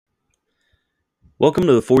Welcome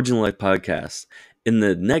to the Forging Life podcast. In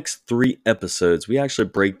the next 3 episodes, we actually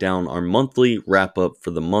break down our monthly wrap up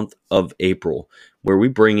for the month of April, where we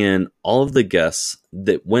bring in all of the guests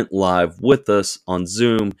that went live with us on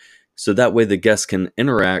Zoom, so that way the guests can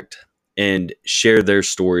interact and share their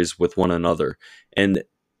stories with one another. And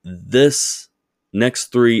this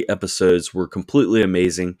next 3 episodes were completely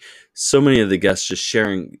amazing. So many of the guests just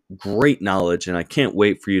sharing great knowledge, and I can't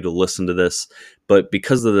wait for you to listen to this. But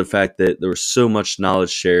because of the fact that there was so much knowledge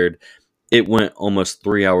shared, it went almost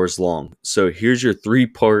 3 hours long. So here's your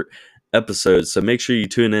 3-part episode. So make sure you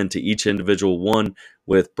tune in to each individual one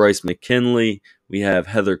with Bryce McKinley. We have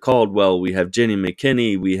Heather Caldwell. We have Jenny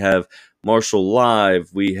McKinney. We have Marshall Live.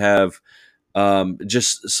 We have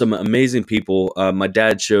just some amazing people. My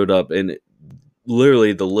dad showed up, and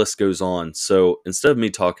literally the list goes on. So instead of me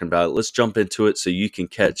talking about it, let's jump into it so you can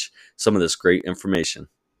catch some of this great information.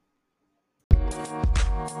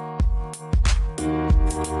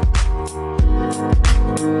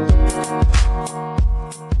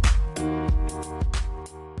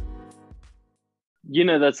 You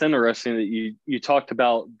know, that's interesting that you talked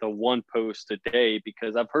about the one post a day,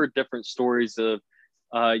 because I've heard different stories of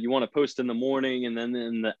you want to post in the morning and then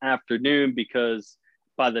in the afternoon, because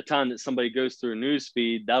by the time that somebody goes through a news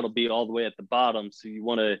feed, that'll be all the way at the bottom. So you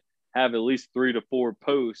want to have at least 3 to 4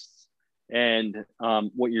 posts. And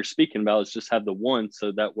what you're speaking about is just have the one,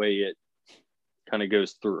 so that way it kind of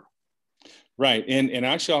goes through. Right. And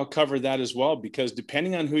actually, I'll cover that as well, because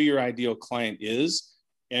depending on who your ideal client is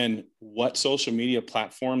and what social media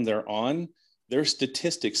platform they're on, there's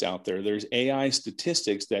statistics out there. There's AI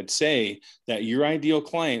statistics that say that your ideal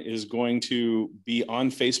client is going to be on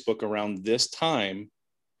Facebook around this time,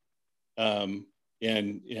 and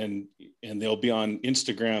they'll be on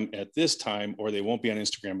Instagram at this time, or they won't be on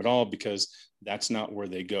Instagram at all, because that's not where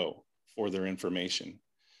they go for their information.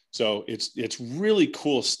 So it's really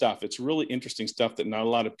cool stuff. It's really interesting stuff that not a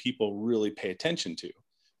lot of people really pay attention to.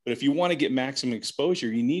 But if you want to get maximum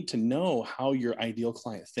exposure, you need to know how your ideal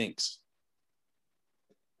client thinks.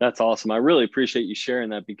 That's awesome. I really appreciate you sharing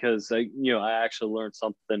that, because I actually learned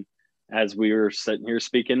something as we were sitting here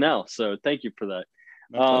speaking now. So thank you for that.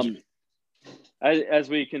 My pleasure. As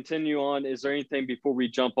we continue on, is there anything before we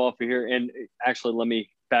jump off of here? And actually, let me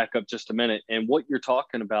back up just a minute. And what you're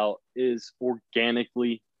talking about is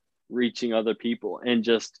organically reaching other people and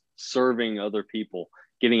just serving other people,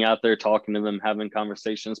 getting out there, talking to them, having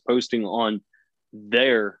conversations, posting on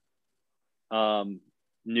their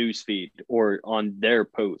news feed or on their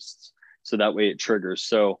posts, so that way it triggers.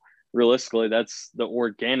 So realistically, that's the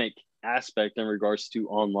organic aspect in regards to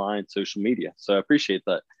online social media. So I appreciate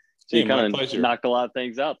that. So you kind of knocked a lot of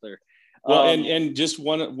things out there. Well, and just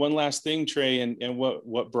one last thing, Trey, and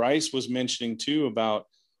what Bryce was mentioning too, about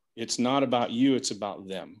it's not about you, it's about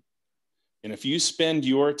them. And if you spend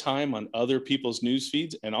your time on other people's news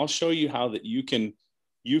feeds, and I'll show you how that you can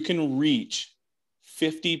reach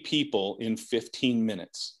 50 people in 15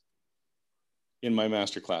 minutes in my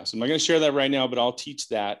masterclass. I'm not going to share that right now, but I'll teach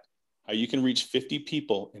that, how you can reach 50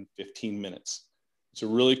 people in 15 minutes. It's a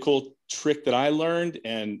really cool trick that I learned,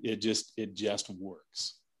 and it just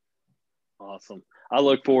works. Awesome. I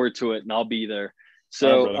look forward to it, and I'll be there.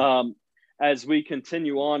 So, as we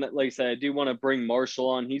continue on, like I said, I do want to bring Marshall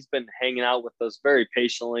on. He's been hanging out with us very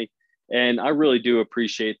patiently, and I really do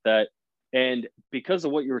appreciate that. And because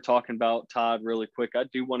of what you were talking about, Todd, really quick, I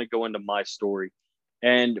do want to go into my story.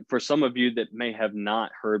 And for some of you that may have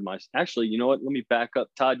not heard actually, you know what? Let me back up.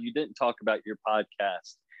 Todd, you didn't talk about your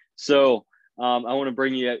podcast. So I want to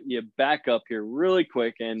bring you back up here really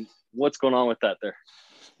quick. And what's going on with that there?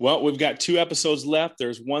 Well, we've got 2 episodes left.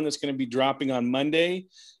 There's one that's going to be dropping on Monday,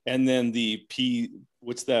 and then the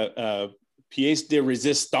pièce de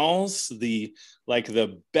résistance, the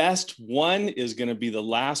best one, is going to be the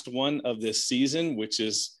last one of this season, which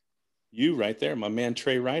is you right there, my man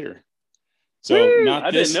Trey Ryder. So I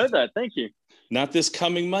didn't know that. Thank you. Not this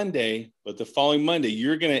coming Monday, but the following Monday,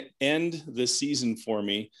 you're going to end the season for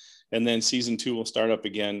me, and then season 2 will start up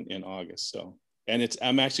again in August. So. And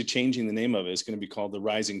I'm actually changing the name of it. It's going to be called the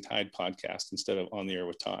Rising Tide Podcast instead of On the Air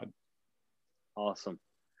with Todd. Awesome.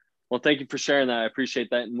 Well, thank you for sharing that. I appreciate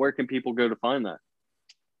that. And where can people go to find that?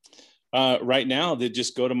 Right now, they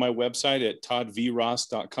just go to my website at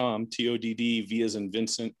toddvross.com, TODD, as in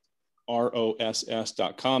Vincent,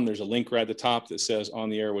 ROSS.com. There's a link right at the top that says On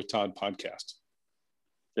the Air with Todd Podcast.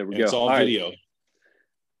 There we go. It's all video. Right.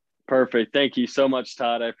 Perfect. Thank you so much,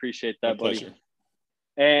 Todd. I appreciate that, buddy. Pleasure.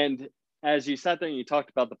 And as you sat there and you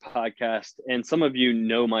talked about the podcast, and some of you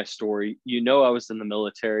know my story, I was in the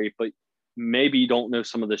military, but maybe you don't know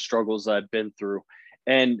some of the struggles I've been through.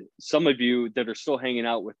 And some of you that are still hanging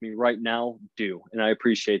out with me right now do, and I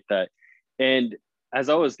appreciate that. And as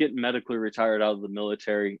I was getting medically retired out of the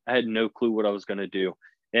military, I had no clue what I was going to do.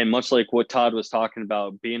 And much like what Todd was talking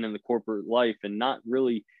about, being in the corporate life and not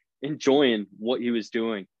really enjoying what he was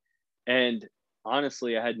doing. And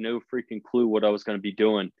honestly, I had no freaking clue what I was going to be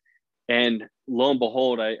doing. And lo and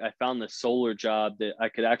behold, I found this solar job that I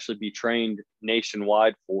could actually be trained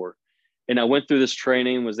nationwide for. And I went through this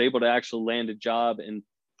training, was able to actually land a job. And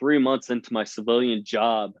 3 months into my civilian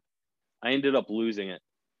job, I ended up losing it.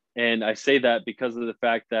 And I say that because of the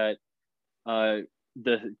fact that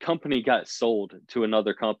the company got sold to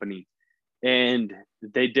another company, and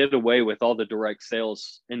they did away with all the direct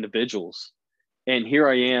sales individuals. And here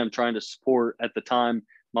I am trying to support, at the time,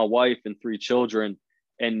 my wife and 3 children.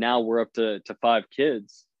 And now we're up to 5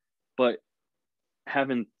 kids. But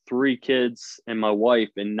having 3 kids and my wife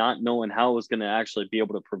and not knowing how I was going to actually be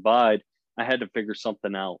able to provide, I had to figure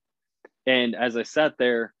something out. And as I sat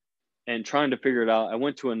there and trying to figure it out, I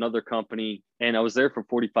went to another company and I was there for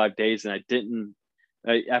 45 days. And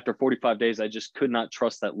after 45 days, I just could not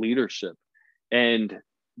trust that leadership. And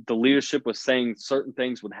the leadership was saying certain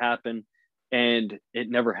things would happen, and it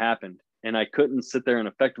never happened. And I couldn't sit there and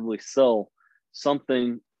effectively sell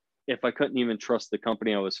something if I couldn't even trust the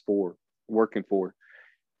company I was working for.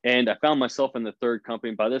 And I found myself in the third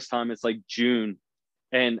company. By this time, it's like June,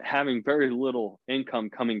 and having very little income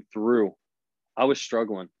coming through. I was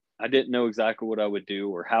struggling. I didn't know exactly what I would do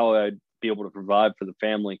or how I'd be able to provide for the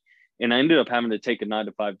family. And I ended up having to take a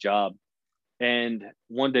 9-to-5 job. And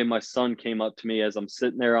one day my son came up to me as I'm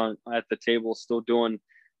sitting there at the table, still doing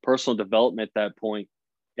personal development at that point.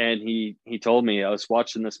 And he told me, I was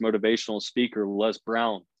watching this motivational speaker, Les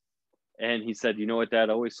Brown. And he said, "You know what, Dad,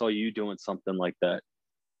 I always saw you doing something like that."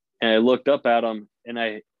 And I looked up at him, and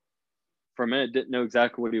I, for a minute, didn't know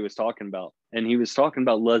exactly what he was talking about. And he was talking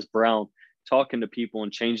about Les Brown talking to people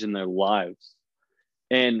and changing their lives.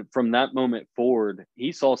 And from that moment forward,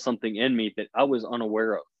 he saw something in me that I was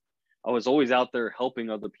unaware of. I was always out there helping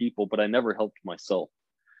other people, but I never helped myself.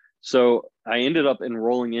 So I ended up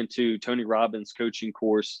enrolling into Tony Robbins' coaching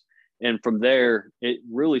course. And from there, it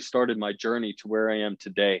really started my journey to where I am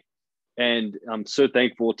today. And I'm so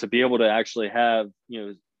thankful to be able to actually have,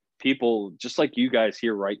 people just like you guys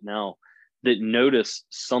here right now that notice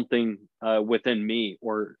something within me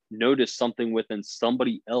or notice something within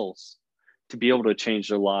somebody else to be able to change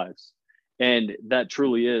their lives. And that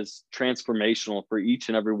truly is transformational for each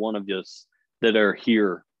and every one of us that are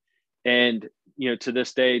here. And, to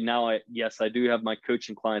this day now, I do have my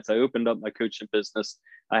coaching clients. I opened up my coaching business.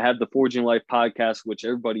 I have the Forging Life podcast, which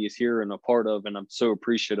everybody is here and a part of. And I'm so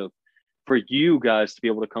appreciative for you guys to be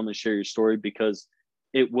able to come and share your story, because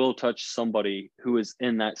it will touch somebody who is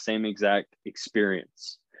in that same exact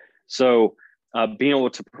experience. So being able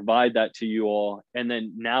to provide that to you all. And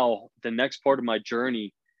then now the next part of my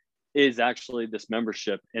journey is actually this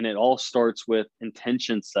membership. And it all starts with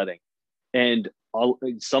intention setting. And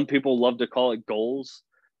some people love to call it goals,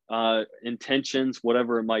 intentions,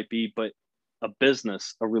 whatever it might be, but a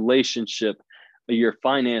business, a relationship, your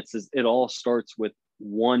finances, it all starts with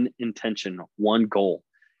one intention, one goal.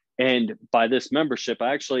 And by this membership,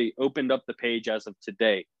 I actually opened up the page as of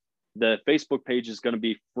today. The Facebook page is going to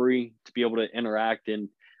be free to be able to interact and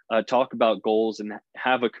talk about goals and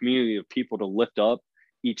have a community of people to lift up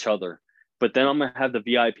each other. But then I'm going to have the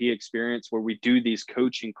VIP experience where we do these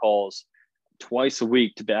coaching calls twice a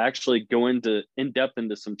week to actually go in depth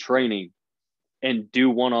into some training and do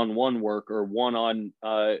one-on-one work or one on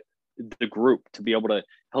the group to be able to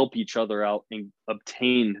help each other out and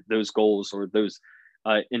obtain those goals or those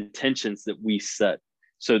intentions that we set.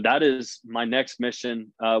 So that is my next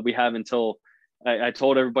mission. We have until I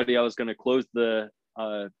told everybody I was going to close the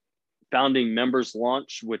founding members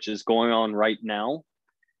launch, which is going on right now.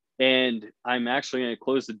 And I'm actually going to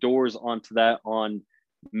close the doors onto that on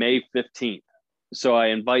May 15th. So I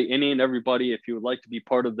invite any and everybody, if you would like to be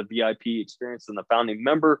part of the VIP experience and the founding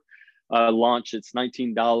member launch, it's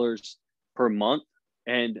 $19 per month.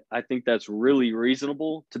 And I think that's really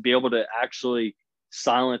reasonable to be able to actually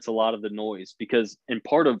silence a lot of the noise, because in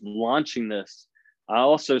part of launching this, I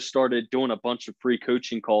also started doing a bunch of free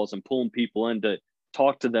coaching calls and pulling people in to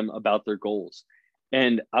talk to them about their goals.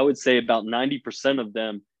 And I would say about 90% of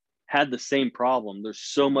them had the same problem. There's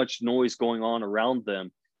so much noise going on around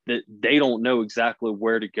them that they don't know exactly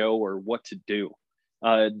where to go or what to do.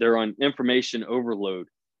 They're on information overload.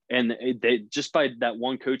 And they just by that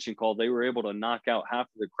one coaching call, they were able to knock out half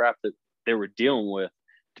of the crap that they were dealing with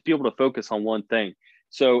to be able to focus on one thing.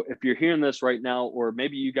 So if you're hearing this right now, or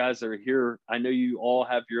maybe you guys are here, I know you all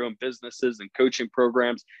have your own businesses and coaching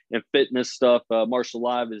programs and fitness stuff. Marshall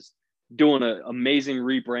Live is doing an amazing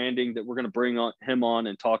rebranding that we're going to bring him on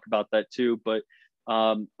and talk about that too. But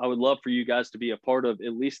I would love for you guys to be a part of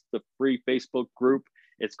at least the free Facebook group.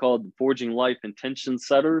 It's called Forging Life Intention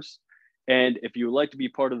Setters. And if you would like to be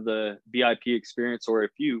part of the VIP experience, or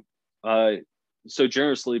if you so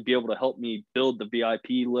generously be able to help me build the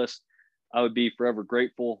VIP list, I would be forever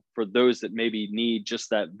grateful for those that maybe need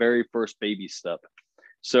just that very first baby step.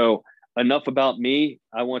 So enough about me.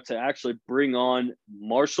 I want to actually bring on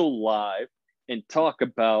Marshall live and talk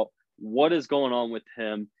about what is going on with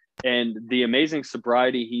him and the amazing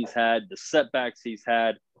sobriety he's had, the setbacks he's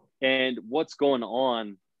had, and what's going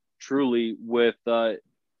on truly with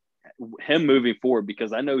him moving forward,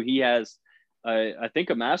 because I know he has, I think,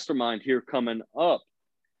 a mastermind here coming up.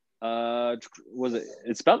 Was it?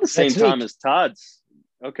 It's about the same time as Todd's.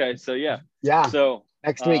 Okay, so yeah. So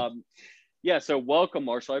next week. Yeah, so welcome,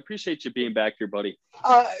 Marshall. I appreciate you being back here, buddy.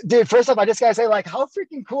 Dude, first off, I just gotta say, like, how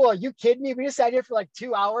freaking cool. Are you kidding me? We just sat here for like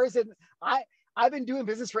 2 hours, and I've been doing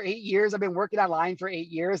business for 8 years. I've been working online for 8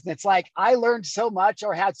 years. And it's like, I learned so much,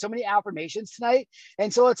 or had so many affirmations tonight.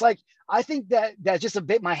 And so it's like, I think that's just a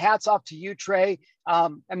bit, my hat's off to you, Trey. I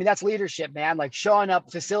mean, that's leadership, man. Like showing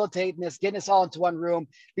up, facilitating this, getting us all into one room,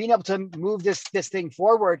 being able to move this thing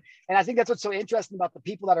forward. And I think that's what's so interesting about the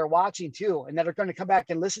people that are watching too, and that are going to come back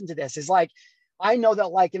and listen to this, is like, I know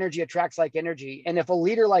that like energy attracts like energy. And if a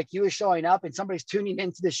leader like you is showing up and somebody's tuning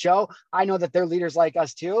into the show, I know that they're leaders like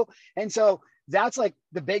us too. And so that's like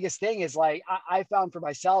the biggest thing is like, I found for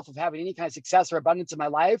myself of having any kind of success or abundance in my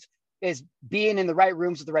life is being in the right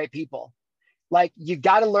rooms with the right people. Like you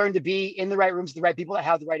got to learn to be in the right rooms with the right people that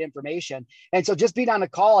have the right information. And so just being on a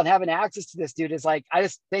call and having access to this dude is like, I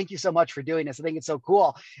just thank you so much for doing this. I think it's so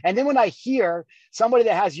cool. And then when I hear somebody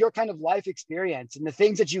that has your kind of life experience and the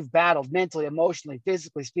things that you've battled mentally, emotionally,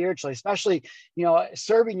 physically, spiritually, especially, you know,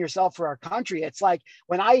 serving yourself for our country, it's like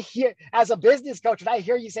when I hear, as a business coach, when I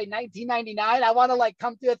hear you say 1999, I want to like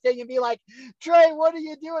come to a thing and be like, Trey, what are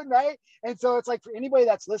you doing? Right. And so it's like, for anybody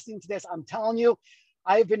that's listening to this, I'm telling you,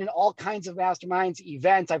 I've been in all kinds of masterminds,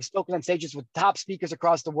 events. I've spoken on stages with top speakers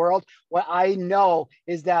across the world. What I know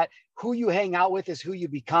is that who you hang out with is who you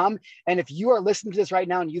become. And if you are listening to this right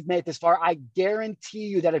now and you've made it this far, I guarantee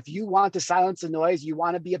you that if you want to silence the noise, you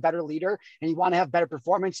want to be a better leader, and you want to have better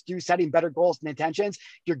performance through setting better goals and intentions,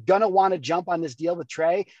 you're going to want to jump on this deal with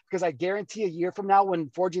Trey, because I guarantee a year from now, when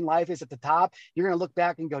Forging Life is at the top, you're going to look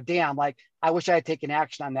back and go, damn, like, I wish I had taken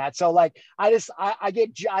action on that. So like, I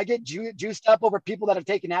get juiced up over people that have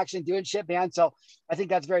taken action and doing shit, man. So I think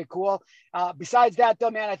that's very cool. Besides that though,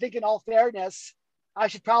 man, I think in all fairness, I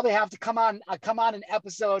should probably have to come on an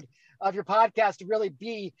episode of your podcast to really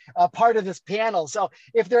be a part of this panel. So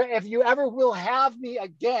if you ever will have me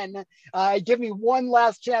again, give me one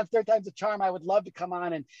last chance, third time's a charm. I would love to come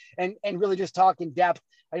on and really just talk in depth.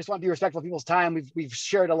 I just want to be respectful of people's time. We've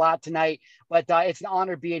shared a lot tonight, but it's an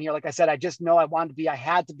honor being here. Like I said, I just know I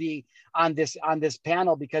had to be on this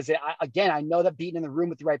panel, because I know that being in the room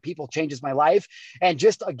with the right people changes my life. And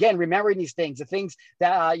just, again, remembering these things, the things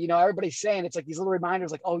that, everybody's saying, it's like these little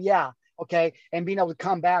reminders like, oh yeah, okay. And being able to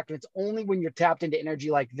come back. And it's only when you're tapped into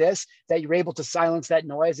energy like this that you're able to silence that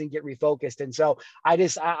noise and get refocused. And so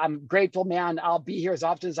I'm grateful, man. I'll be here as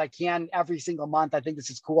often as I can every single month. I think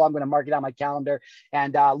this is cool. I'm going to mark it on my calendar,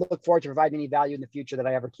 and look forward to providing any value in the future that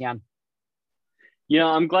I ever can. Yeah,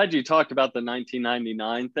 I'm glad you talked about the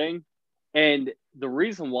 1999 thing. And the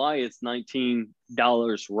reason why it's $19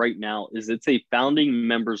 right now is it's a founding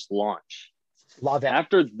members launch. Love it.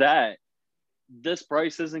 After that, this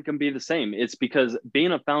price isn't going to be the same. It's because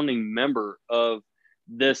being a founding member of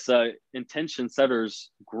this Intention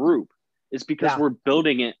Setters group is because we're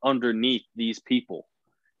building it underneath these people.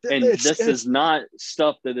 And this is not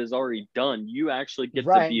stuff that is already done. You actually get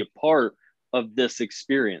to be a part of this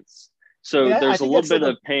experience. So there's a little bit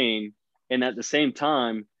of pain. And at the same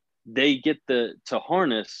time, they get to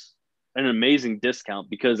harness an amazing discount,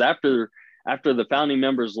 because after the founding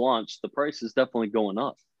members launch, the price is definitely going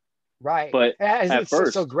up. Right. But it's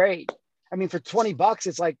first, so great. I mean, for $20,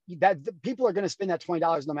 it's like that people are going to spend that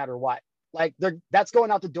 $20 no matter what. Like that's going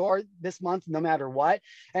out the door this month, no matter what.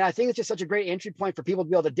 And I think it's just such a great entry point for people to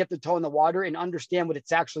be able to dip their toe in the water and understand what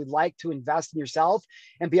it's actually like to invest in yourself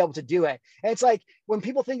and be able to do it. And it's like, when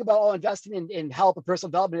people think about investing in health or personal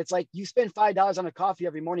development, it's like you spend $5 on a coffee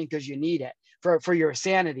every morning because you need it for your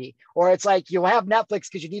sanity. Or it's like you'll have Netflix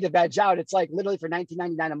because you need to veg out. It's like literally for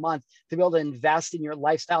 $19.99 a month to be able to invest in your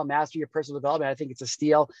lifestyle, master your personal development. I think it's a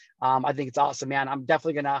steal. I think it's awesome, man. I'm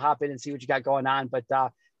definitely going to hop in and see what you got going on. But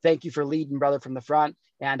thank you for leading, brother, from the front.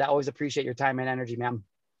 And I always appreciate your time and energy, man.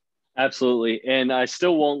 Absolutely. And I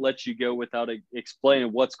still won't let you go without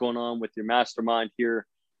explaining what's going on with your mastermind here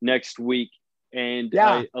next week. And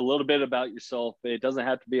a little bit about yourself. It doesn't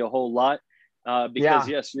have to be a whole lot because,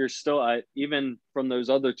 yes, you're still, even from those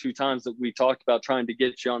other 2 times that we talked about trying to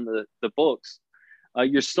get you on the books,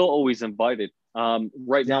 you're still always invited.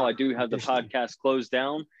 Right now, I do have the podcast closed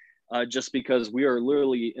down just because we are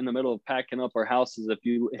literally in the middle of packing up our houses.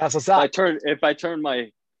 If I turn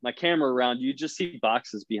my camera around, you just see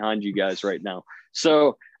boxes behind you guys right now.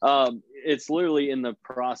 So it's literally in the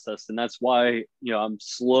process. And that's why, I'm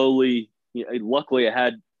slowly, luckily I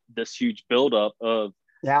had this huge buildup of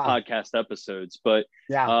podcast episodes, but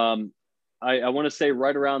I want to say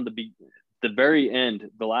right around the very end,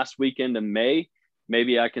 the last weekend of May,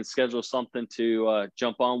 maybe I can schedule something to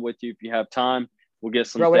jump on with you if you have time. We'll get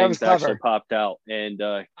some things that actually popped out and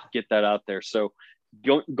get that out there. So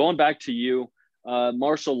going back to you,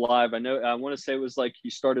 Marshall Live, I want to say it was like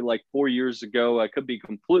you started like 4 years ago. I could be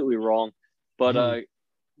completely wrong, but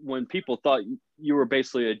when people thought you were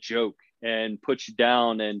basically a joke and put you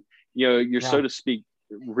down, and you're so to speak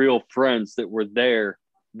real friends that were there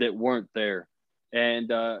that weren't there,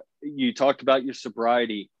 and you talked about your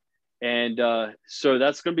sobriety, and so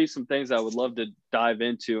that's going to be some things I would love to dive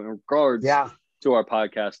into in regards to our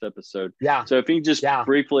podcast episode. So if you can just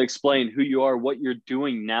briefly explain who you are, what you're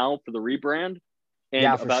doing now for the rebrand, and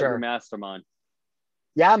about your mastermind.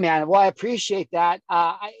 Yeah, man. Well, I appreciate that.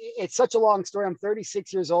 It's such a long story. I'm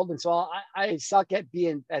 36 years old, and so I suck at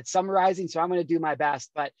summarizing. So I'm going to do my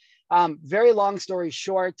best. But very long story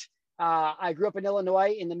short, I grew up in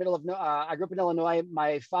Illinois. I grew up in Illinois.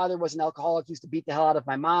 My father was an alcoholic. He used to beat the hell out of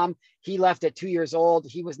my mom. He left at 2 years old.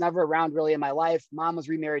 He was never around really in my life. Mom was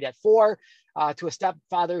remarried at 4 to a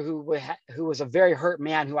stepfather who was a very hurt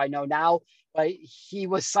man who I know now. But he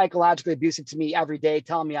was psychologically abusive to me every day,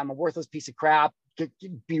 telling me I'm a worthless piece of crap,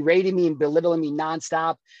 berating me and belittling me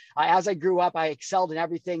nonstop. As I grew up, I excelled in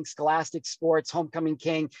everything: scholastic, sports, homecoming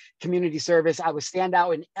king, community service. I would stand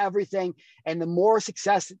out in everything. And the more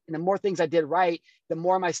success and the more things I did right, the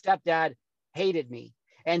more my stepdad hated me.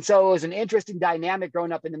 And so it was an interesting dynamic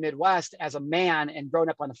growing up in the Midwest as a man and growing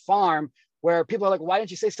up on a farm, where people are like, why didn't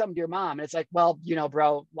you say something to your mom? And it's like, well,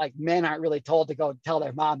 bro, like, men aren't really told to go tell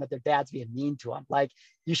their mom that their dad's being mean to them. Like,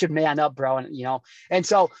 you should man up, bro. And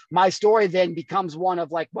so my story then becomes one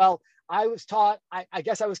of like, well, I was taught, I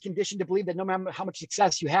guess I was conditioned to believe that no matter how much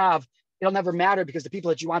success you have, it'll never matter because the people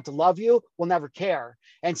that you want to love you will never care.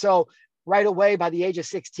 And so right away, by the age of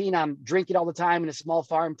 16, I'm drinking all the time in a small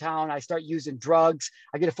farm town. I start using drugs.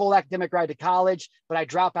 I get a full academic ride to college, but I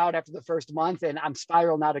drop out after the first month and I'm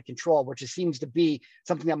spiraling out of control, which seems to be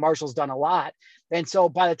something that Marshall's done a lot. And so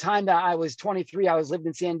by the time that I was 23, I was living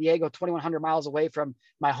in San Diego, 2,100 miles away from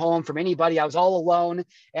my home, from anybody. I was all alone.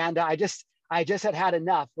 And I just had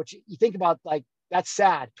enough, which you think about, like, that's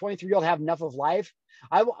sad. 23-year-old have enough of life.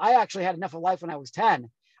 I actually had enough of life when I was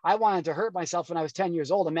 10. I wanted to hurt myself when I was 10 years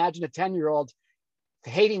old. Imagine a 10-year-old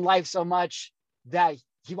hating life so much that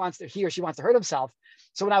he or she wants to hurt himself.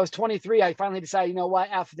 So when I was 23, I finally decided, you know what,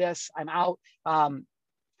 F this, I'm out.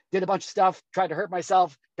 Did a bunch of stuff, tried to hurt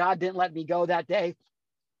myself. God didn't let me go that day.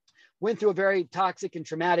 Went through a very toxic and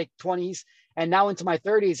traumatic 20s. And now into my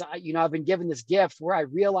 30s, I've been given this gift where I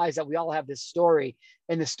realize that we all have this story.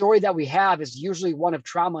 And the story that we have is usually one of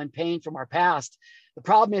trauma and pain from our past. The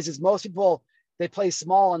problem is most people, they play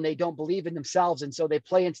small and they don't believe in themselves. And so they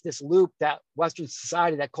play into this loop that Western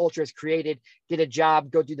society, that culture has created: get a job,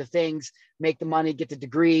 go do the things, make the money, get the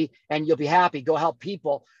degree, and you'll be happy, go help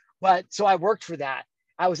people. But so I worked for that.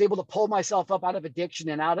 I was able to pull myself up out of addiction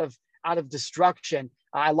and out of destruction.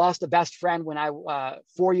 I lost a best friend when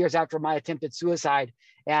 4 years after my attempted suicide.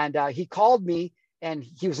 And he called me and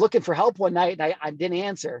he was looking for help one night and I didn't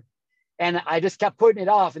answer. And I just kept putting it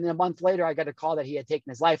off. And then a month later, I got a call that he had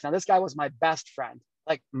taken his life. Now, this guy was my best friend,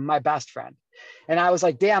 like my best friend. And I was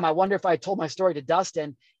like, damn, I wonder if I told my story to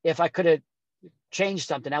Dustin, if I could have changed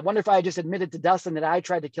something. I wonder if I just admitted to Dustin that I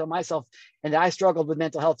tried to kill myself and that I struggled with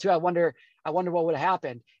mental health too. I wonder what would have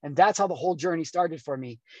happened. And that's how the whole journey started for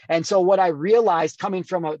me. And so what I realized coming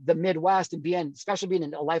from the Midwest and especially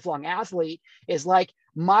being a lifelong athlete, is like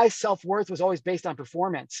my self-worth was always based on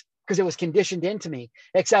performance, because it was conditioned into me,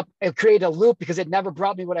 except it created a loop because it never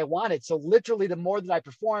brought me what I wanted. So literally the more that I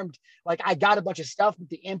performed, like, I got a bunch of stuff, but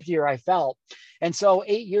the emptier I felt. And so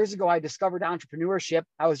 8 years ago, I discovered entrepreneurship.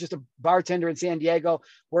 I was just a bartender in San Diego,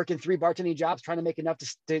 working 3 bartending jobs, trying to make enough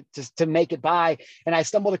to make it by. And I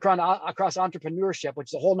stumbled across entrepreneurship, which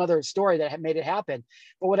is a whole nother story that had made it happen.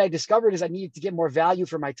 But what I discovered is I needed to get more value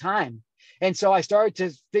for my time. And so I started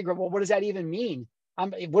to figure, well, what does that even mean?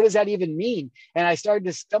 what does that even mean? And I started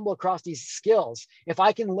to stumble across these skills. If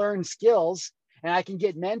I can learn skills and I can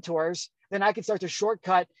get mentors, then I can start to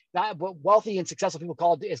shortcut that. What wealthy and successful people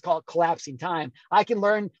call collapsing time. I can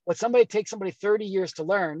learn what takes somebody 30 years to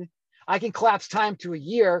learn. I can collapse time to a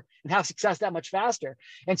year and have success that much faster.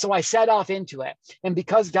 And so I set off into it. And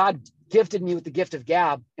because God gifted me with the gift of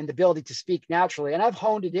gab and the ability to speak naturally, and I've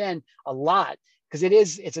honed it in a lot because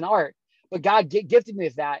it's an art, but God gifted me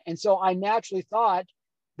with that. And so I naturally thought,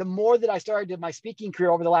 the more that I started my speaking career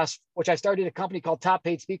over which I started a company called Top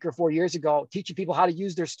Paid Speaker 4 years ago, teaching people how to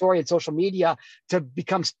use their story and social media to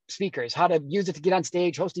become speakers, how to use it to get on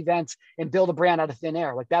stage, host events, and build a brand out of thin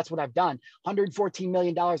air. Like that's what I've done. $114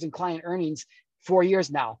 million in client earnings 4 years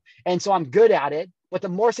now. And so I'm good at it. But the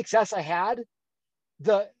more success I had,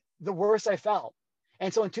 the worse I felt.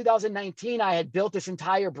 And so in 2019, I had built this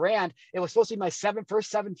entire brand. It was supposed to be my first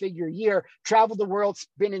seven-figure year, traveled the world,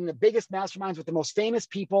 been in the biggest masterminds with the most famous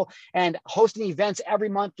people and hosting events every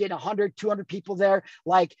month, getting 100, 200 people there.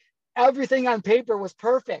 Like everything on paper was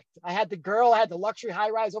perfect. I had the luxury high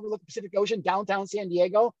rise overlooking the Pacific Ocean, downtown San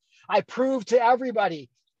Diego. I proved to everybody,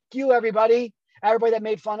 everybody that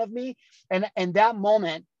made fun of me. And that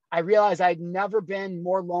moment, I realized I'd never been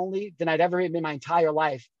more lonely than I'd ever been in my entire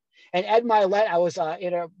life. And Ed Mylett, I was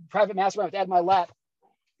in a private mastermind with Ed Mylett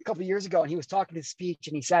a couple of years ago, and he was talking his speech,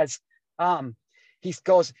 and he says, he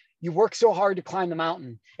goes, you work so hard to climb the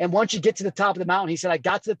mountain. And once you get to the top of the mountain, he said, I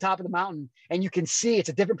got to the top of the mountain and you can see it's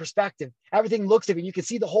a different perspective. Everything looks different. You can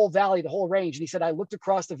see the whole valley, the whole range. And he said, I looked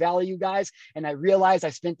across the valley, you guys, and I realized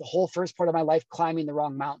I spent the whole first part of my life climbing the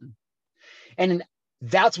wrong mountain. And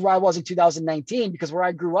that's where I was in 2019, because where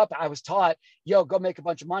I grew up, I was taught, go make a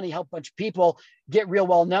bunch of money, help a bunch of people, get real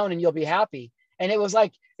well known, and you'll be happy. And it was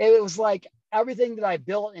like everything that I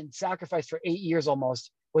built and sacrificed for 8 years almost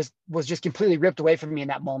was just completely ripped away from me in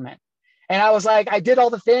that moment. And I was like, I did all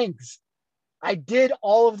the things. I did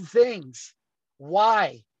all of the things.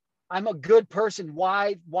 Why? I'm a good person.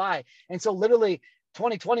 Why? And so literally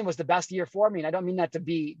 2020 was the best year for me. And I don't mean that to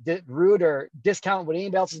be rude or discount what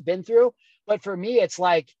anybody else has been through. But for me, it's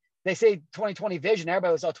like they say 2020 vision.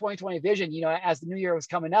 Everybody was 2020 vision, as the new year was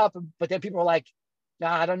coming up. But then people were like,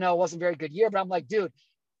 nah, I don't know. It wasn't a very good year. But I'm like, dude,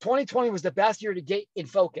 2020 was the best year to get in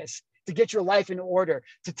focus, to get your life in order,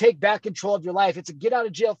 to take back control of your life. It's a get out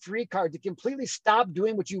of jail free card to completely stop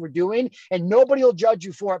doing what you were doing, and nobody will judge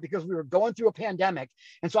you for it because we were going through a pandemic.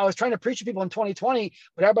 And so I was trying to preach to people in 2020,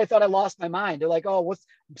 but everybody thought I lost my mind. They're like, oh, what's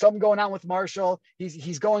something going on with Marshall?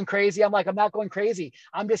 He's going crazy. I'm like, I'm not going crazy.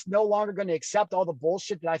 I'm just no longer going to accept all the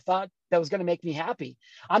bullshit that I thought that was going to make me happy.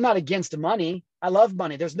 I'm not against money. I love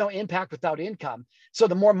money. There's no impact without income. So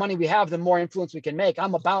the more money we have, the more influence we can make.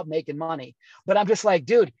 I'm about making money. But I'm just like,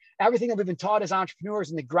 dude, everything that we've been taught as entrepreneurs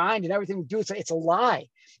and the grind and everything we do, it's a lie.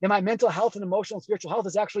 And my mental health and emotional and spiritual health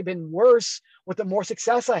has actually been worse with the more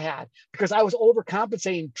success I had, because I was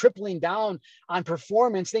overcompensating, tripling down on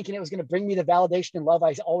performance, thinking it was going to bring me the validation and love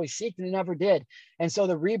I always seeked, and it never did. And so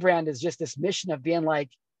the rebrand is just this mission of being like,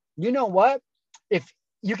 you know what? If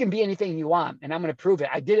you can be anything you want, and I'm going to prove it.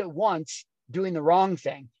 I did it once doing the wrong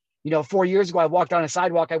thing. 4 years ago, I walked on a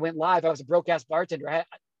sidewalk. I went live. I was a broke-ass bartender. I had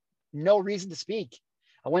no reason to speak.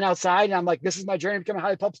 I went outside and I'm like, this is my journey to become a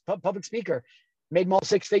highly public speaker. Made most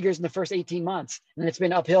 6 figures in the first 18 months. And it's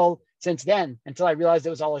been uphill since then until I realized it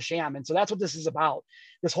was all a sham. And so that's what this is about.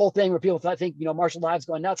 This whole thing where people think, Marshall Live's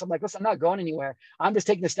going nuts. I'm like, listen, I'm not going anywhere. I'm just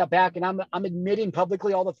taking a step back, and I'm admitting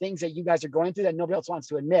publicly all the things that you guys are going through that nobody else wants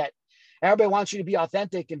to admit. Everybody wants you to be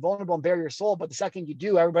authentic and vulnerable and bare your soul. But the second you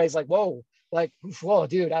do, everybody's like, whoa,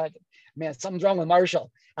 dude, man, something's wrong with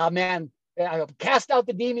Marshall. Man, I cast out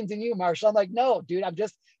the demons in you, Marshall. I'm like, no, dude, I'm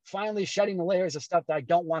just finally shedding the layers of stuff that I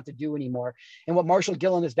don't want to do anymore. And what Marshall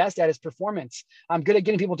Gillen is best at is performance. I'm good at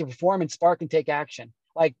getting people to perform and spark and take action.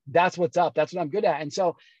 Like, that's what's up. That's what I'm good at. And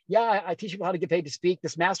so, yeah, I teach people how to get paid to speak.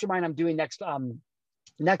 This mastermind I'm doing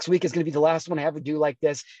next week is going to be the last one I ever do like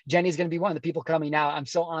this. Jenny's going to be one of the people coming out. I'm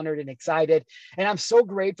so honored and excited. And I'm so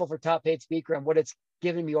grateful for Top Paid Speaker and what it's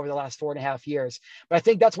given me over the last 4.5 years. But I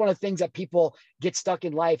think that's one of the things that people get stuck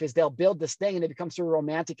in life is they'll build this thing and they become so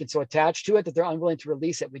romantic and so attached to it that they're unwilling to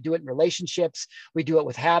release it. We do it in relationships. We do it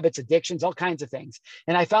with habits, addictions, all kinds of things.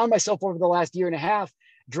 And I found myself over the last 1.5 years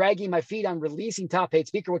dragging my feet on releasing Top Paid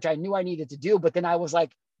Speaker, which I knew I needed to do. But then I was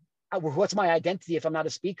like, what's my identity if I'm not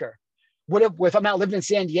a speaker? What if I'm not living in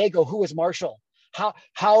San Diego? Who is Marshall?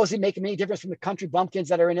 how is he making any difference from the country bumpkins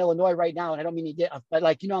that are in Illinois right now? And I don't mean he did, but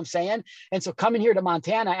like, you know what I'm saying? And so coming here to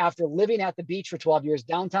Montana after living at the beach for 12 years,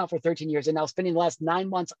 downtown for 13 years, and now spending the last 9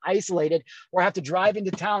 months isolated, where I have to drive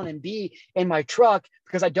into town and be in my truck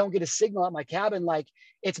because I don't get a signal at my cabin. Like,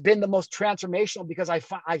 it's been the most transformational because I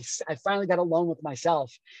finally got alone with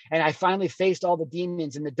myself, and I finally faced all the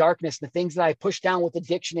demons and the darkness, the things that I pushed down with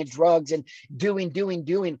addiction and drugs and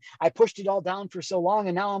doing. I pushed it all down for so long.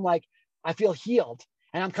 And now I'm like, I feel healed.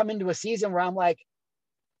 And I'm coming to a season where I'm like,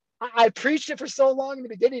 I preached it for so long in the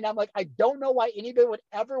beginning. I'm like, I don't know why anybody would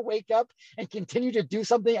ever wake up and continue to do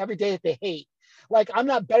something every day that they hate. Like, I'm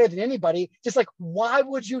not better than anybody. Just like, why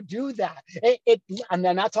would you do that? I'm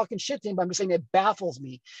not talking shit to him, but I'm just saying it baffles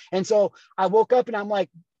me. And so I woke up and I'm like,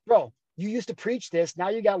 bro, you used to preach this. Now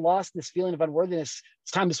you got lost in this feeling of unworthiness.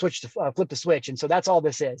 It's time to flip the switch. And so that's all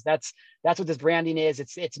this is. That's what this branding is.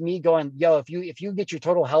 It's me going, yo, if you get your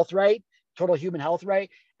total health right, total human health right,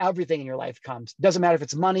 everything in your life comes. Doesn't matter if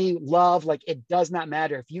it's money, love, like, it does not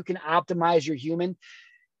matter. If you can optimize your human,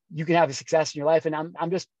 you can have a success in your life. And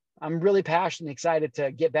I'm really passionate and excited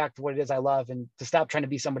to get back to what it is I love and to stop trying to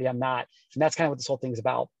be somebody I'm not. And that's kind of what this whole thing is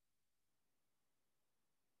about.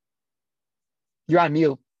 You're on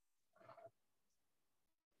mute.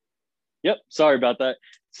 Yep. Sorry about that.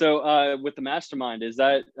 So with the mastermind, is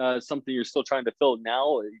that something you're still trying to fill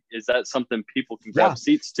now? Is that something people can grab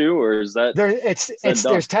seats to, or is that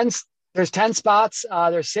there's 10 spots.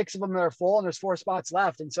 There's 6 of them that are full, and there's 4 spots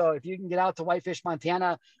left. And so if you can get out to Whitefish,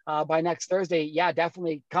 Montana by next Thursday, yeah,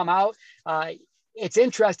 definitely come out. It's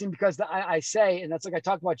interesting because I say, and that's like I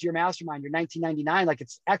talked about your mastermind, your 1999, like,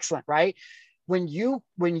 it's excellent, right? When you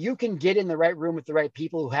can get in the right room with the right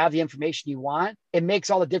people who have the information you want, it makes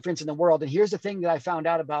all the difference in the world. And here's the thing that I found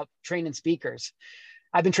out about training speakers.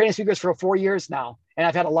 I've been training speakers for 4 years now, and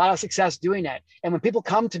I've had a lot of success doing it. And when people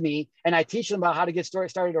come to me and I teach them about how to get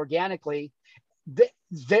started organically,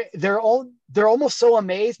 they're almost so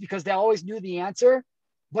amazed because they always knew the answer,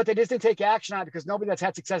 but they just didn't take action on it because nobody that's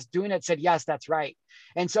had success doing it said, yes, that's right.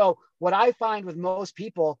 And so what I find with most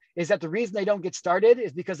people is that the reason they don't get started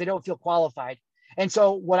is because they don't feel qualified. And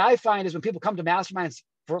so what I find is when people come to masterminds,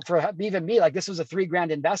 for even me, like, this was a $3,000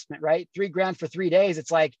 investment, right? $3,000 for 3 days.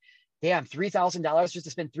 It's like, damn, $3,000 just to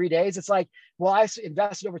spend 3 days. It's like, well, I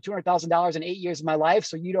invested over $200,000 in 8 years of my life,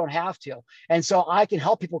 so you don't have to. And so I can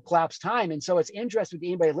help people collapse time. And so it's interesting to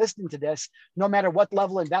anybody listening to this, no matter what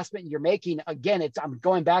level of investment you're making. Again, I'm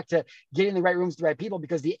going back to getting in the right rooms with the right people,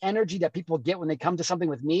 because the energy that people get when they come to something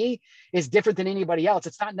with me is different than anybody else.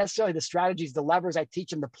 It's not necessarily the strategies, the levers I teach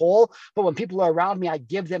them to pull, but when people are around me, I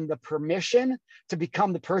give them the permission to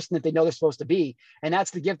become the person that they know they're supposed to be. And that's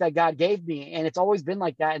the gift that God gave me. And it's always been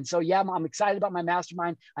like that. And so, yeah, I'm excited about my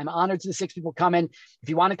mastermind. I'm honored to the 6 people coming. If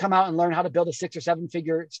you want to come out and learn how to build a 6 or 7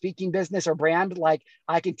 figure speaking business or brand, like,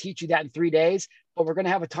 I can teach you that in 3 days, but we're going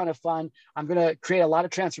to have a ton of fun. I'm going to create a lot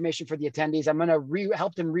of transformation for the attendees. I'm going to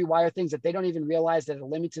help them rewire things that they don't even realize that are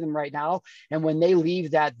limiting them right now. And when they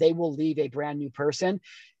leave that, they will leave a brand new person.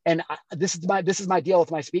 And this is my deal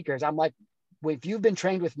with my speakers. I'm like, if you've been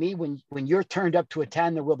trained with me, when you're turned up to a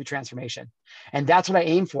 10, there will be transformation. And that's what I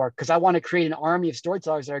aim for, because I want to create an army of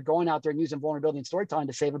storytellers that are going out there and using vulnerability and storytelling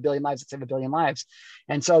to save 1 billion lives, save 1 billion lives.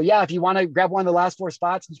 And so, yeah, if you want to grab one of the last 4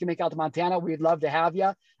 spots, you can make out to Montana. We'd love to have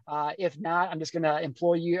you. If not, I'm just going to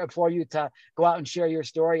implore you to go out and share your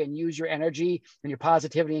story and use your energy and your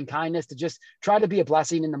positivity and kindness to just try to be a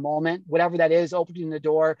blessing in the moment, whatever that is, opening the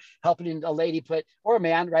door, helping a lady or a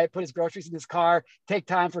man, right, put his groceries in his car, take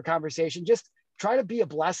time for conversation. Just try to be a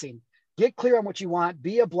blessing. Get clear on what you want,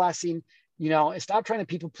 be a blessing, and stop trying to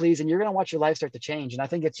people please, and you're going to watch your life start to change. And I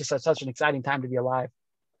think it's just such an exciting time to be alive.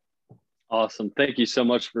 Awesome. Thank you so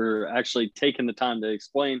much for actually taking the time to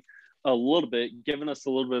explain a little bit, giving us a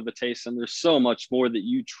little bit of a taste. And there's so much more that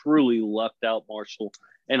you truly left out, Marshall.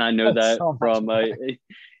 And I know that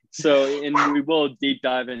and we will deep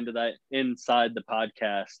dive into that inside the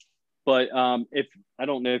podcast. But if I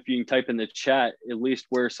don't know if you can type in the chat, at least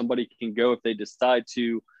where somebody can go if they decide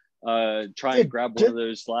to try and grab one of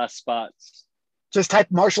those last spots. Just type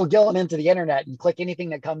Marshall Gillen into the internet and click anything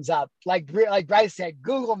that comes up. Like Bryce said,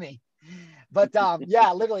 Google me. But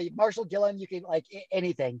yeah, literally Marshall Gillen, you can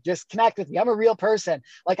anything, just connect with me. I'm a real person.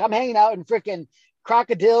 Like, I'm hanging out in freaking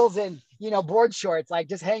crocodiles and, board shorts, like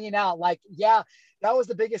just hanging out. Like, yeah, that was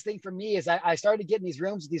the biggest thing for me is I started getting these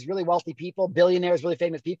rooms with these really wealthy people, billionaires, really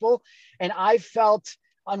famous people. And I felt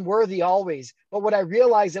unworthy always. But what I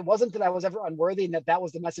realized, it wasn't that I was ever unworthy and that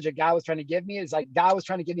was the message that God was trying to give me. Is like God was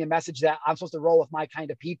trying to give me a message that I'm supposed to roll with my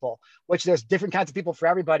kind of people, which there's different kinds of people for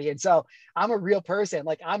everybody. And so I'm a real person.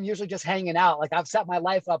 Like I'm usually just hanging out. Like I've set my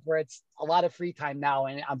life up where it's a lot of free time now.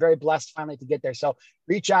 And I'm very blessed finally to get there. So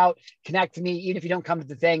reach out, connect to me, even if you don't come to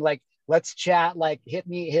the thing, like let's chat, like hit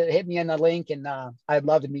me in the link. And I'd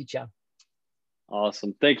love to meet you.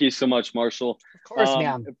 Awesome. Thank you so much, Marshall. Of course,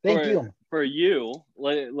 man. Thank you. For you,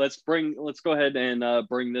 let's go ahead and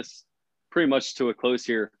bring this pretty much to a close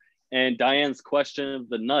here. And Diane's question of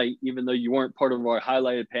the night, even though you weren't part of our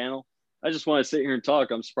highlighted panel, I just want to sit here and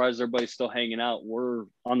talk. I'm surprised everybody's still hanging out. We're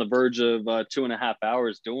on the verge of 2.5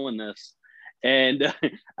 hours doing this. And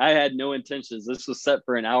I had no intentions. This was set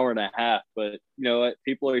for an hour and a half, but you know what?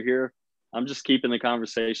 People are here. I'm just keeping the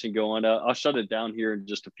conversation going. I'll shut it down here in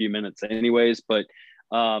just a few minutes anyways. But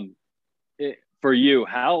for you,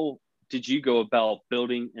 how did you go about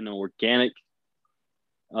building an organic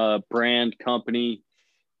brand company?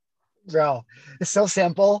 Bro, it's so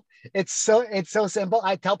simple. It's so simple.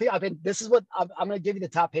 I tell people, this is what I'm going to give you the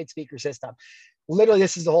top paid speaker system. Literally,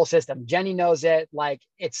 this is the whole system. Jenny knows it. Like,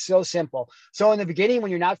 it's so simple. So in the beginning,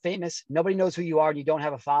 when you're not famous, nobody knows who you are and you don't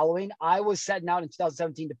have a following, I was setting out in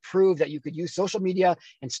 2017 to prove that you could use social media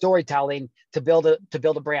and storytelling to build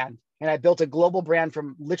a brand. And I built a global brand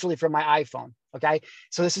from my iPhone. Okay.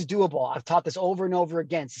 So this is doable. I've taught this over and over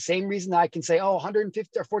again. It's the same reason that I can say, oh,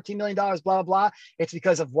 150 or $14 million, blah, blah, blah. It's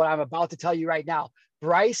because of what I'm about to tell you right now.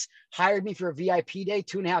 Bryce hired me for a VIP day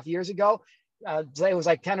 2.5 years ago. It was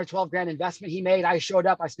like 10 or 12 grand investment he made. I showed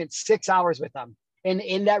up. I spent 6 hours with him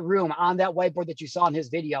in that room on that whiteboard that you saw in his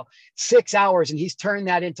video, 6 hours. And he's turned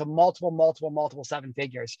that into multiple 7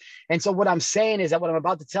 figures. And so what I'm saying is that what I'm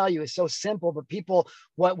about to tell you is so simple, but people,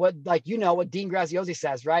 what Dean Graziosi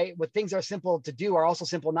says, right? What things are simple to do are also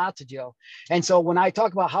simple not to do. And so when I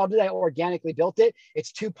talk about how did I organically build it,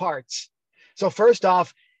 it's 2 parts. So first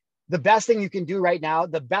off, the best thing you can do right now,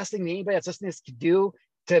 the best thing that anybody that's listening to this can do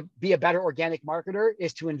to be a better organic marketer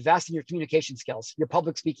is to invest in your communication skills, your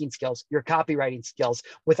public speaking skills, your copywriting skills.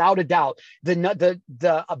 Without a doubt,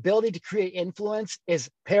 the ability to create influence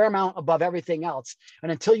is paramount above everything else.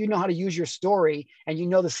 And until you know how to use your story and you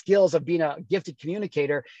know the skills of being a gifted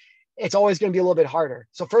communicator, it's always going to be a little bit harder.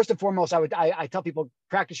 So first and foremost, I tell people,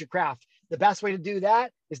 practice your craft. The best way to do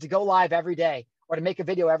that is to go live every day, or to make a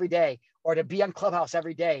video every day, or to be on Clubhouse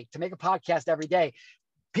every day, to make a podcast every day.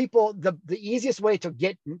 People, the easiest way to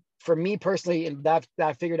get, for me personally, and that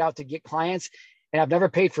I figured out to get clients, and I've never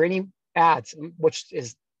paid for any ads, which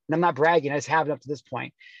is, and I'm not bragging, I just have it up to this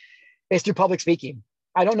point, is through public speaking.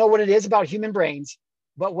 I don't know what it is about human brains,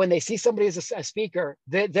 but when they see somebody as a speaker,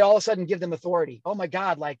 they all of a sudden give them authority. Oh my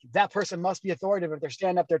God, like that person must be authoritative if they're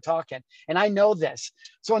standing up there talking. And I know this.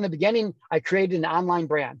 So in the beginning, I created an online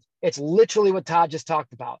brand. It's literally what Todd just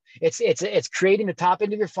talked about. It's creating the top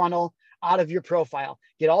end of your funnel out of your profile.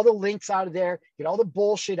 Get all the links out of there, get all the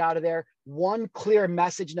bullshit out of there. One clear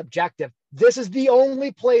message and objective. This is the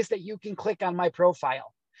only place that you can click on my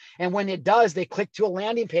profile. And when it does, they click to a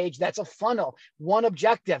landing page. That's a funnel, one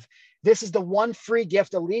objective. This is the one free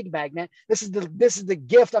gift, a lead magnet. This is the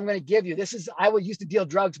gift I'm going to give you. I used to deal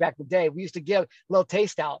drugs back in the day. We used to give a little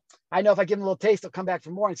taste out. I know if I give them a little taste, they'll come back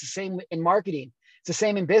for more. And it's the same in marketing. It's the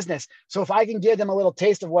same in business. So if I can give them a little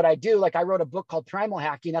taste of what I do, like I wrote a book called Primal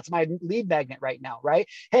Hacking, that's my lead magnet right now, right?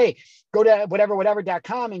 Hey, go to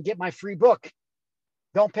whatever.com and get my free book.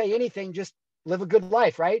 Don't pay anything, just live a good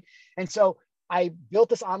life, right? And so I built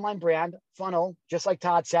this online brand funnel, just like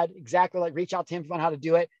Todd said, exactly like reach out to him on how to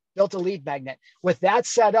do it, built a lead magnet. With that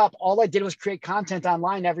set up, all I did was create content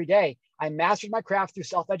online every day. I mastered my craft through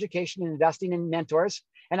self-education and investing in mentors,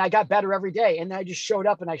 and I got better every day. And then I just showed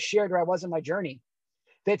up and I shared where I was in my journey.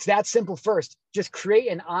 It's that simple. First, just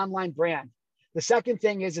create an online brand. The second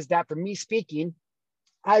thing is that for me speaking,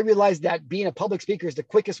 I realized that being a public speaker is the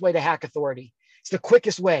quickest way to hack authority. It's the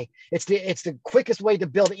quickest way. It's the quickest way to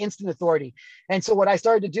build instant authority. And so what I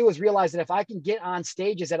started to do is realize that if I can get on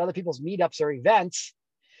stages at other people's meetups or events,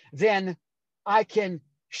 then I can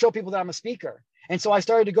show people that I'm a speaker. And so I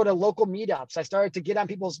started to go to local meetups. I started to get on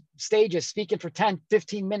people's stages, speaking for 10,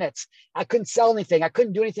 15 minutes. I couldn't sell anything. I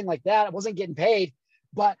couldn't do anything like that. I wasn't getting paid.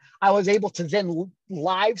 But I was able to then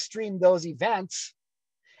live stream those events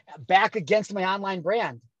back against my online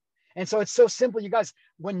brand. And so it's so simple, you guys.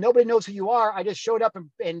 When nobody knows who you are, I just showed up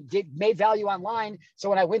and made value online. So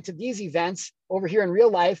when I went to these events over here in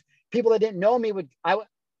real life, people that didn't know me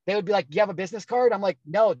they would be like, "Do you have a business card?" I'm like,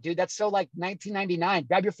 "No, dude, that's so like 1999.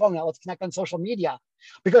 Grab your phone now. Let's connect on social media,"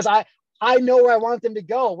 because I know where I want them to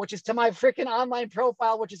go, which is to my freaking online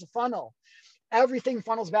profile, which is a funnel. everything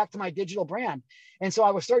funnels back to my digital brand. And so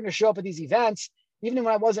I was starting to show up at these events, even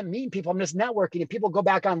when I wasn't meeting people, I'm just networking, and people go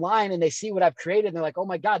back online and they see what I've created. And they're like, oh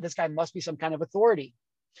my God, this guy must be some kind of authority.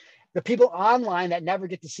 The people online that never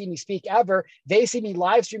get to see me speak ever, they see me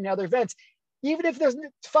live stream other events. Even if there's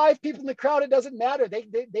 5 people in the crowd, it doesn't matter.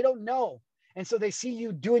 They don't know. And so they see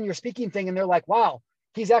you doing your speaking thing and they're like, wow,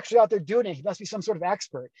 he's actually out there doing it. He must be some sort of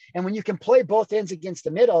expert. And when you can play both ends against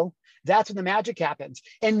the middle, that's when the magic happens.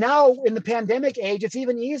 And now in the pandemic age, it's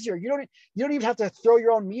even easier. You don't even have to throw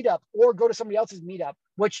your own meetup or go to somebody else's meetup,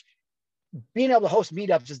 which being able to host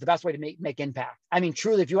meetups is the best way to make impact. I mean,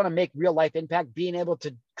 truly, if you want to make real life impact, being able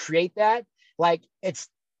to create that, like it's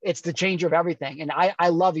the changer of everything. And I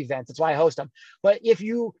love events. That's why I host them. But if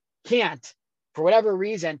you can't, for whatever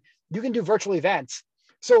reason, you can do virtual events.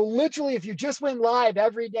 So literally, if you just went live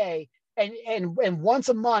every day and once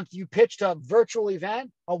a month you pitched a virtual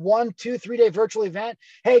event, a 1, 2, 3 day virtual event.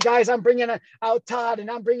 Hey guys, I'm bringing out Todd,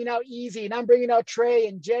 and I'm bringing out Easy, and I'm bringing out Trey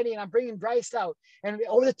and Jenny, and I'm bringing Bryce out. And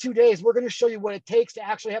over the 2 days, we're going to show you what it takes to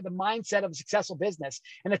actually have the mindset of a successful business.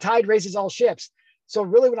 And the tide raises all ships. So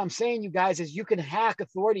really what I'm saying, you guys, is you can hack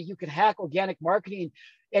authority. You can hack organic marketing.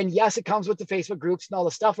 And yes, it comes with the Facebook groups and all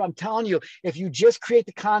the stuff. But I'm telling you, if you just create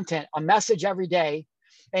the content, a message every day,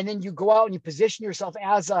 and then you go out and you position yourself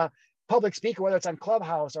as a public speaker, whether it's on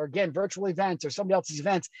Clubhouse or again, virtual events or somebody else's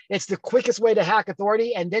events, it's the quickest way to hack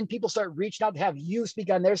authority. And then people start reaching out to have you speak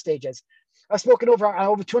on their stages. I've spoken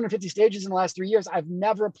over 250 stages in the last 3 years. I've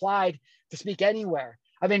never applied to speak anywhere.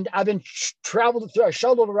 I've been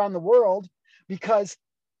shuttled around the world because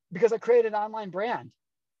I created an online brand.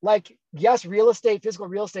 Like, yes, physical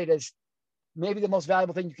real estate is maybe the most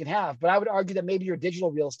valuable thing you can have, but I would argue that maybe your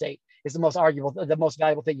digital real estate is the most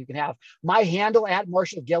valuable thing you can have. My handle at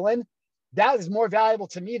Marshall Gillen, that is more valuable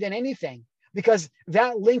to me than anything, because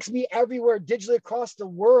that links me everywhere digitally across the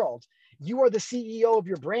world. You are the CEO of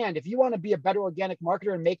your brand. If you want to be a better organic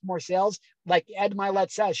marketer and make more sales, like Ed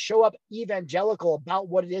Milet says, show up evangelical about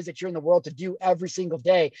what it is that you're in the world to do every single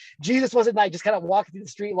day. Jesus wasn't like just kind of walking through the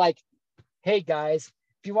street like, hey guys,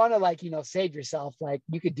 if you want to save yourself,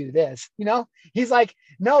 you could do this, he's like,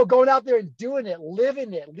 no, going out there and doing it,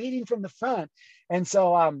 living it, leading from the front. And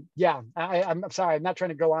so, I'm sorry, I'm not trying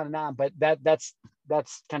to go on and on, but that's kind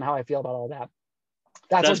of how I feel about all that.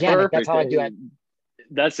 That's organic. Perfect. That's how I do it.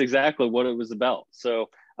 That's exactly what it was about. So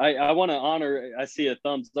I want to honor, I see a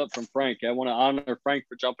thumbs up from Frank. I want to honor Frank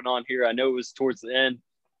for jumping on here. I know it was towards the end,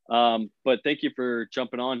 but thank you for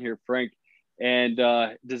jumping on here, Frank. And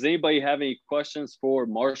does anybody have any questions for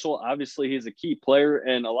Marshall? Obviously, he's a key player,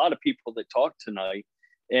 and a lot of people that talked tonight,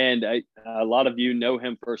 and a lot of you know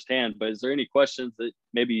him firsthand. But is there any questions that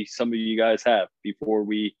maybe some of you guys have before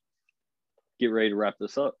we get ready to wrap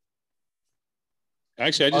this up?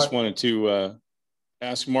 Actually, I just wanted to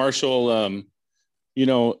ask Marshall, when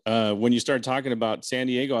you started talking about San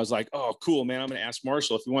Diego, I was like, oh, cool, man. I'm going to ask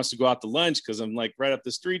Marshall if he wants to go out to lunch because I'm like right up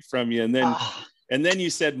the street from you. And then you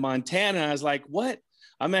said Montana. I was like, what?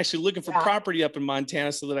 I'm actually looking for property up in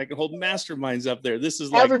Montana so that I can hold masterminds up there. This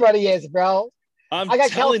is like everybody is, bro. I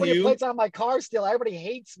got California plates on my car still. Everybody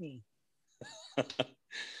hates me.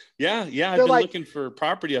 Yeah. I've been looking for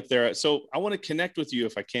property up there. So I want to connect with you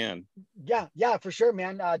if I can. Yeah, for sure,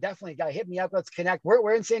 man. Definitely. Hit me up. Let's connect.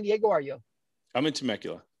 Where in San Diego are you? I'm in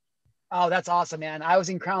Temecula. Oh, that's awesome, man. I was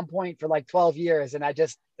in Crown Point for 12 years, and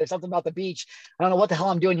there's something about the beach. I don't know what the hell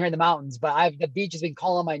I'm doing here in the mountains, but the beach has been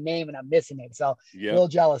calling my name and I'm missing it. So a little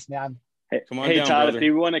jealous, man. Hey, come on down, Todd, brother. If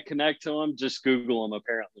you want to connect to him, just Google him,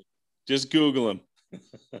 apparently. Just Google him.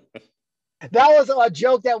 That was a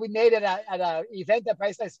joke that we made at an event that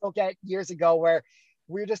Bryce and I spoke at years ago, where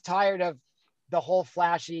we were just tired of the whole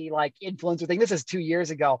flashy influencer thing. This is 2 years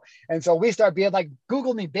ago. And so we start being like,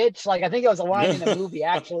 Google me, bitch. I think it was a line in a movie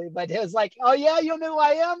actually, but it was like, oh yeah, you don't know who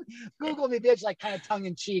I am? Google me, bitch. Kind of tongue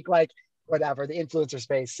in cheek, whatever, the influencer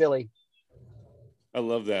space, silly. I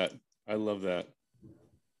love that.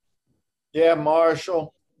 Yeah,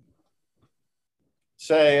 Marshall.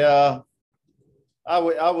 Say, I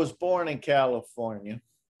was born in California,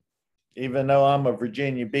 even though I'm a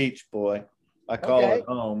Virginia Beach boy. I call it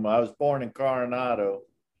home. I was born in Coronado,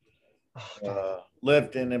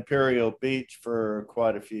 lived in Imperial Beach for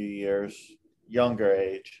quite a few years, younger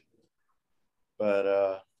age,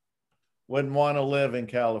 but wouldn't want to live in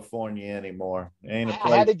California anymore. Ain't a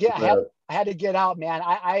place I had to get out, man.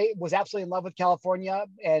 I was absolutely in love with California,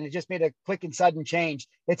 and it just made a quick and sudden change.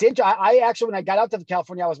 It's interesting. I actually, when I got out to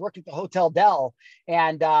California, I was working at the Hotel Del,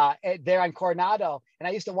 and there on Coronado, and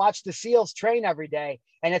I used to watch the SEALs train every day.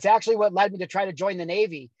 And it's actually what led me to try to join the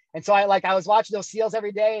Navy. And so I was watching those SEALs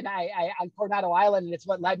every day, and I on Coronado Island, and it's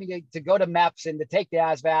what led me to go to MEPS and to take the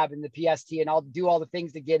ASVAB and the PST and I'll do all the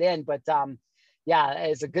things to get in. But yeah,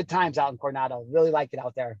 it's a good times out in Coronado. Really like it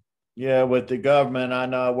out there. Yeah, with the government, I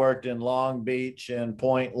know I worked in Long Beach and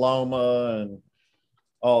Point Loma and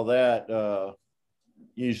all that,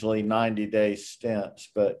 usually 90-day stints.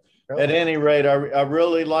 But at any rate, I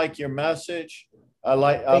really like your message. I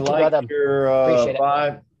like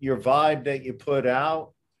your vibe that you put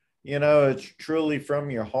out. You know, it's truly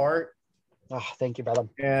from your heart. Oh, thank you, brother.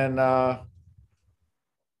 And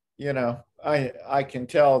you know, I can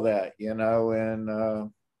tell that, you know,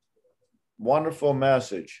 and wonderful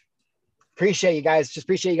message. Appreciate you guys. Just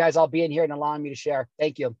appreciate you guys all being here and allowing me to share.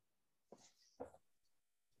 Thank you.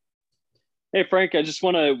 Hey, Frank, I just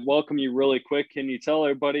want to welcome you really quick. Can you tell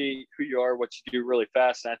everybody who you are, what you do really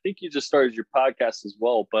fast? And I think you just started your podcast as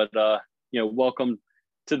well, but, you know, welcome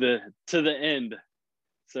to the end.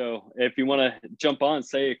 So if you want to jump on,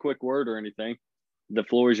 say a quick word or anything, the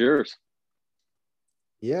floor is yours.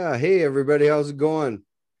 Yeah. Hey, everybody. How's it going?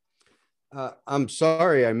 I'm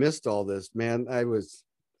sorry I missed all this, man. I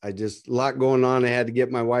just a lot going on. I had to get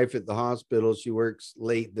my wife at the hospital. She works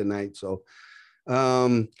late tonight. So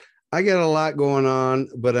I got a lot going on,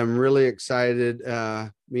 but I'm really excited.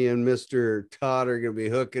 Me and Mr. Todd are going to be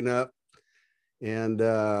hooking up, and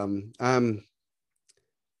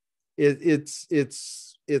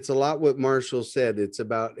it's a lot what Marshall said. It's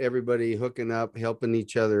about everybody hooking up, helping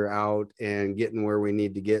each other out, and getting where we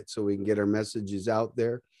need to get so we can get our messages out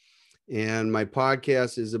there. And my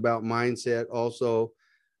podcast is about mindset, also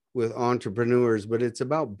with entrepreneurs, but it's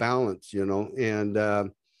about balance, you know.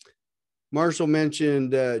 And Marshall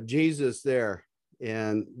mentioned Jesus there,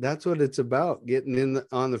 and that's what it's about, getting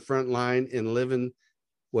on the front line and living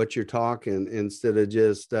what you're talking instead of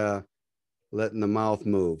just letting the mouth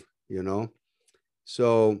move, you know.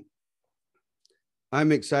 So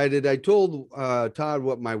I'm excited. I told Todd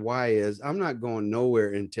what my why is. I'm not going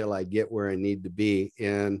nowhere until I get where I need to be.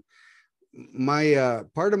 And my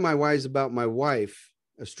part of my why is about my wife,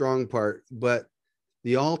 a strong part, but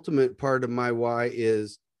the ultimate part of my why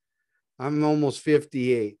is I'm almost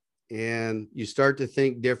 58, and you start to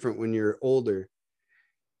think different when you're older.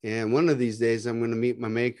 And one of these days I'm going to meet my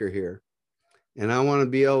maker here, and I want to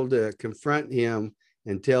be able to confront him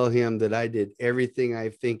and tell him that I did everything I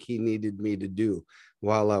think he needed me to do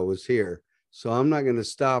while I was here. So I'm not going to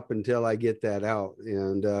stop until I get that out.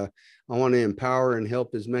 And I want to empower and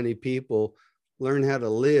help as many people learn how to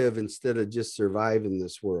live instead of just survive in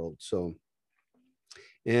this world. So,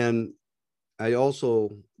 and I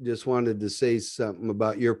also just wanted to say something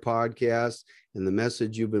about your podcast, and the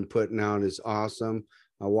message you've been putting out is awesome.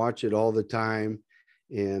 I watch it all the time,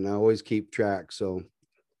 and I always keep track. So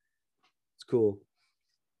it's cool.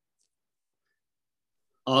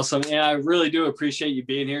 Awesome. Yeah, I really do appreciate you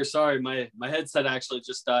being here. Sorry, my headset actually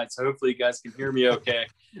just died, so hopefully you guys can hear me okay.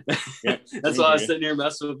 Yep, that's why I was sitting here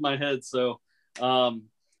messing with my head. So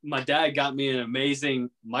my dad got me an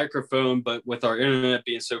amazing microphone, but with our internet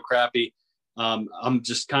being so crappy, I'm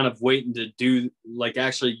just kind of waiting to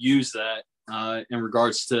actually use that in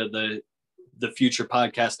regards to the future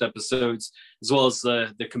podcast episodes, as well as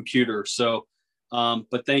the computer. So,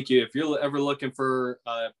 but thank you. If you're ever looking for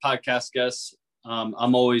podcast guests,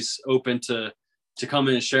 I'm always open to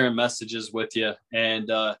coming and sharing messages with you.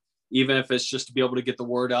 And even if it's just to be able to get the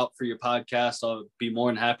word out for your podcast, I'll be more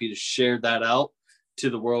than happy to share that out to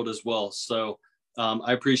the world as well. So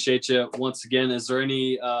I appreciate you once again. Is there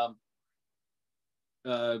any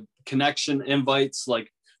connection invites? Like,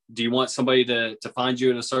 do you want somebody to find you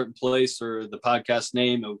in a certain place, or the podcast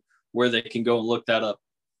name, or where they can go and look that up?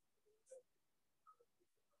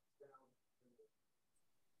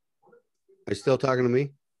 Are you still talking to me?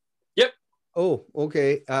 Yep. Oh,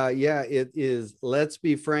 okay. Yeah, it is Let's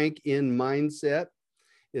Be Frank in Mindset.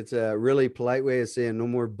 It's a really polite way of saying no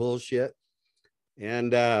more bullshit.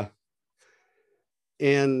 And I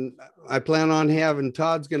plan on having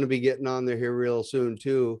Todd's going to be getting on there here real soon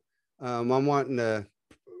too. I'm wanting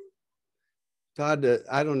Todd to,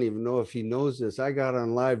 I don't even know if he knows this. I got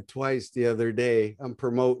on live twice the other day. I'm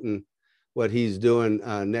promoting what he's doing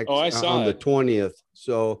next on the 20th.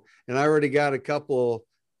 So, and I already got a couple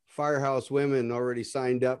Firehouse women already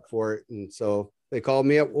signed up for it. And so they called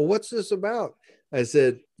me up. Well, what's this about? I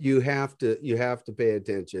said, you have to pay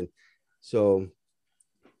attention. So,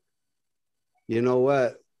 you know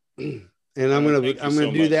what? And I'm going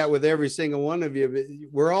to do that with every single one of you. But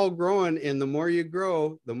we're all growing, and the more you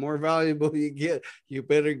grow, the more valuable you get. You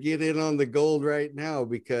better get in on the gold right now,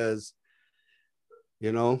 because,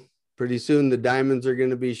 you know, pretty soon the diamonds are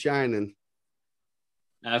going to be shining.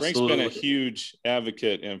 Absolutely. Frank's been a huge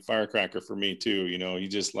advocate and firecracker for me too. You know, he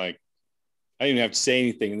just like, I didn't have to say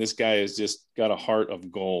anything. And this guy has just got a heart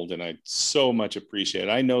of gold, and I so much appreciate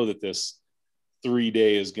it. I know that this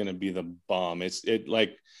 3-day is going to be the bomb.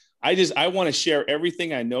 I want to share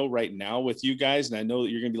everything I know right now with you guys. And I know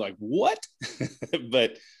that you're going to be like, what?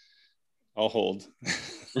 But I'll hold.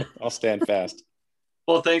 I'll stand fast.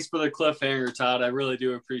 Well, thanks for the cliffhanger, Todd. I really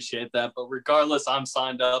do appreciate that. But regardless, I'm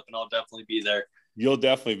signed up and I'll definitely be there. You'll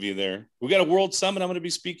definitely be there. We got a world summit. I'm going to be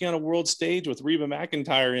speaking on a world stage with Reba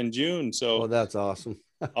McEntire in June. So that's awesome.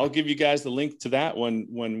 I'll give you guys the link to that when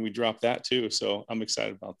we drop that too. So I'm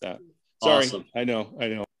excited about that. Sorry. Awesome. I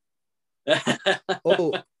know.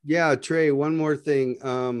 Oh yeah. Trey, one more thing.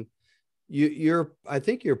 I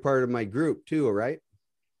think you're part of my group too, right?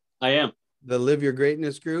 I am. The Live Your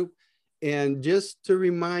Greatness group. And just to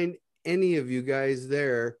remind any of you guys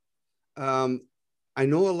there, I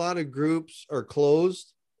know a lot of groups are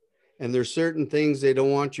closed and there's certain things they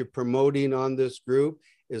don't want you promoting on this group.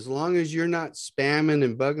 As long as you're not spamming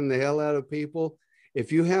and bugging the hell out of people,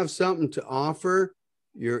 if you have something to offer,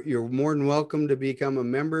 you're more than welcome to become a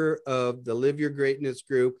member of the Live Your Greatness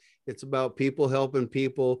group. It's about people helping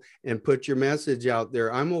people, and put your message out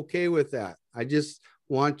there. I'm okay with that. I just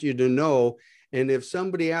want you to know. And if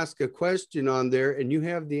somebody asks a question on there and you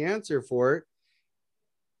have the answer for it,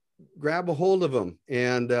 grab a hold of them.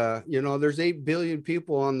 And, there's 8 billion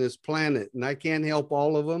people on this planet and I can't help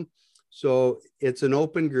all of them. So it's an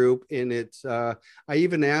open group, and it's, I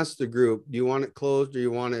even asked the group, do you want it closed or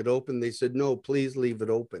you want it open? They said, no, please leave it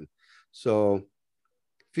open. So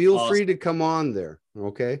feel free to come on there.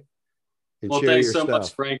 Okay. And well, thanks so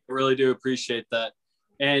much, Frank. I really do appreciate that.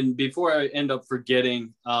 And before I end up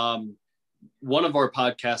forgetting, one of our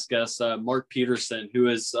podcast guests, Mark Peterson, who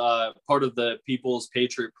is part of the People's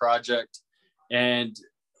Patriot Project, and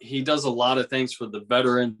he does a lot of things for the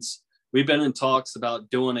veterans. We've been in talks about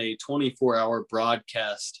doing a 24-hour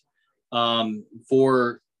broadcast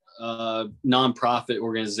for nonprofit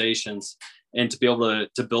organizations and to be able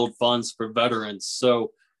to build funds for veterans.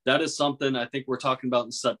 So that is something I think we're talking about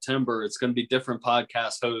in September. It's going to be different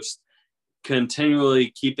podcast hosts continually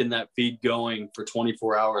keeping that feed going for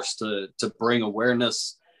 24 hours to bring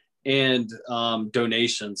awareness and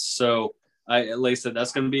donations. So like I said,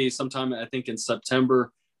 that's going to be sometime, I think, in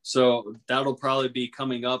September. So that'll probably be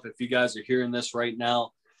coming up. If you guys are hearing this right now,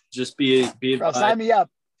 just be Bro, sign me up.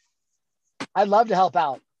 I'd love to help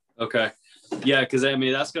out. Okay. Yeah. Cause I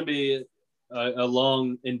mean, that's going to be a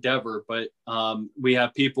long endeavor, but we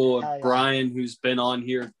have people, Brian, who's been on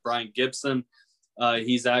here, Brian Gibson.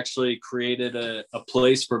 He's actually created a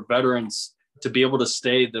place for veterans to be able to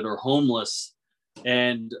stay that are homeless,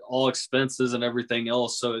 and all expenses and everything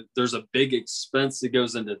else. So there's a big expense that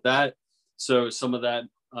goes into that. So some of that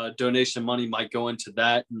donation money might go into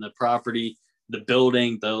that, and the property, the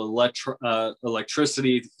building, the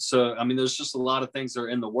electricity. So, I mean, there's just a lot of things that are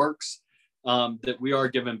in the works that we are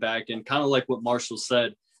giving back. And kind of like what Marshall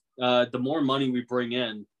said, the more money we bring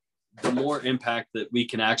in, the more impact that we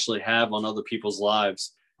can actually have on other people's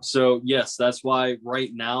lives. So yes, that's why right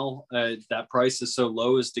now that price is so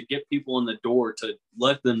low, is to get people in the door, to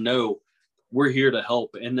let them know we're here to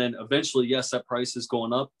help. And then eventually, yes, that price is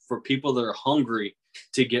going up for people that are hungry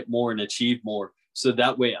to get more and achieve more. So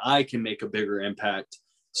that way I can make a bigger impact.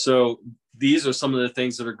 So these are some of the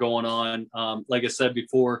things that are going on. Like I said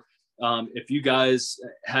before, if you guys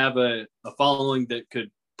have a following that could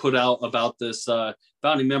put out about this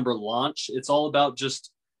founding member launch, it's all about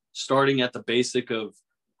just starting at the basic of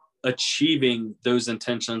achieving those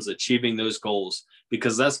intentions, achieving those goals,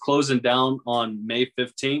 because that's closing down on May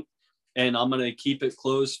 15th. And I'm going to keep it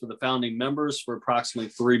closed for the founding members for approximately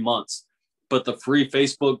 3 months. But the free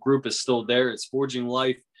Facebook group is still there. It's Forging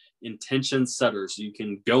Life Intention Setters. You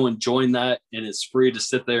can go and join that, and it's free to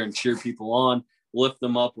sit there and cheer people on, lift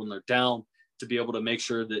them up when they're down, to be able to make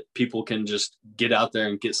sure that people can just get out there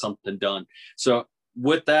and get something done. So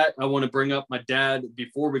with that, I want to bring up my dad.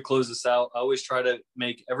 Before we close this out, I always try to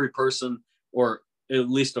make every person, or at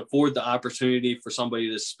least afford the opportunity for somebody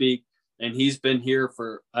to speak. And he's been here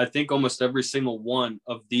for, I think, almost every single one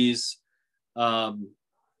of these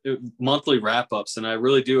monthly wrap-ups. And I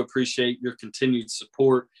really do appreciate your continued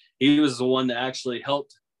support. He was the one that actually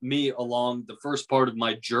helped me along the first part of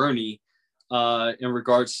my journey in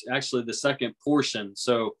regards, actually the second portion.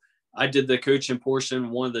 So I did the coaching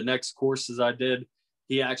portion. One of the next courses I did,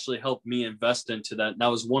 he actually helped me invest into that. And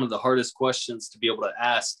that was one of the hardest questions to be able to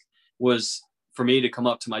ask, was for me to come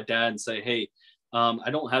up to my dad and say, hey, I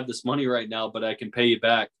don't have this money right now, but I can pay you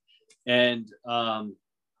back. And,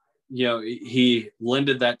 he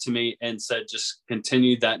lended that to me and said, just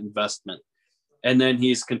continue that investment. And then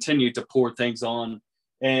he's continued to pour things on.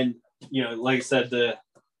 And, you know, like I said, the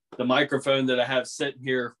microphone that I have sitting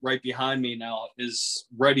here right behind me now is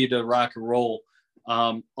ready to rock and roll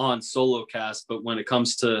on SoloCast. But when it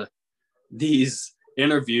comes to these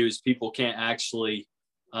interviews, people can't actually,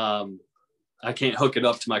 I can't hook it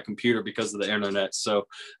up to my computer because of the internet. So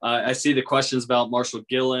I see the questions about Marshall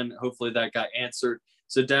Gillen. Hopefully that got answered.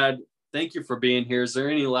 So Dad, thank you for being here. Is there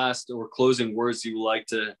any last or closing words you would like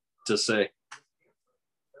to say?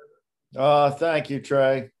 Thank you,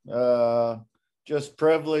 Trey. Just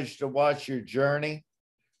privileged to watch your journey.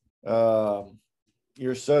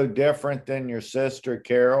 You're so different than your sister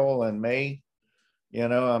Carol and me. You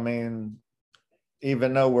know, I mean,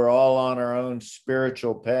 even though we're all on our own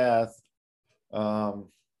spiritual path, God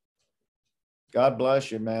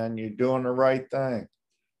bless you, man. You're doing the right thing,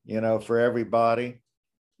 you know, for everybody.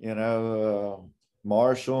 You know,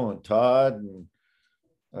 Marshall and Todd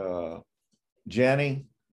and Jenny,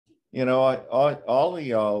 you know, all of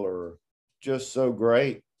y'all are just so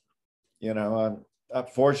great. You know,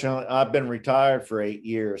 fortunately, I've been retired for 8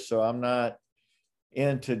 years, so I'm not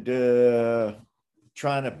into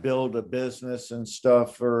trying to build a business and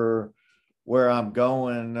stuff for where I'm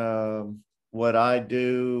going. What I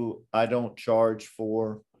do, I don't charge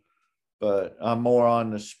for, but I'm more on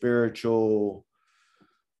the spiritual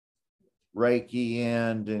Reiki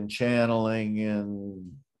end and channeling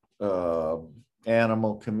and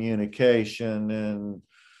animal communication and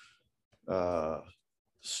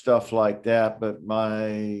stuff like that. But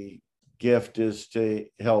my gift is to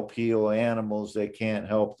help heal animals that can't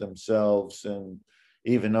help themselves, and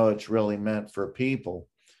even though it's really meant for people,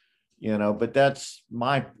 you know, but that's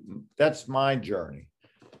my journey,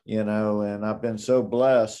 you know, and I've been so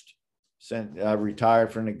blessed since I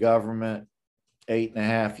retired from the government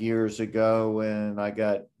 8.5 years ago, and I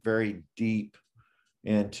got very deep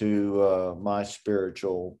into my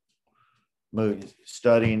spiritual mood,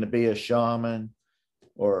 studying to be a shaman,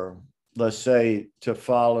 or let's say to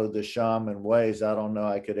follow the shaman ways. I don't know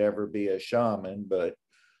I could ever be a shaman, but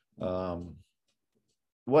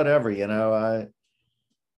whatever, you know,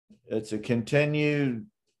 it's a continued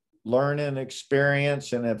learning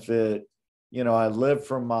experience. And if it, you know, I live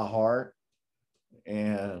from my heart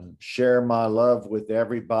and share my love with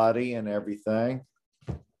everybody and everything.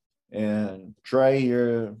 And Trey,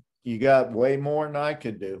 you got way more than I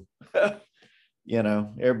could do. You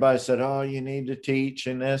know, everybody said, oh, you need to teach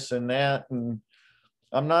and this and that. And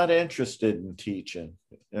I'm not interested in teaching.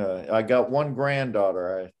 I got one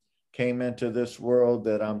granddaughter. I came into this world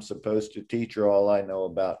that I'm supposed to teach her all I know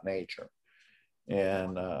about nature.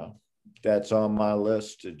 And that's on my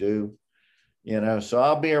list to do, you know, so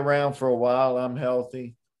I'll be around for a while. I'm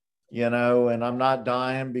healthy, you know, and I'm not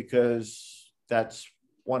dying, because that's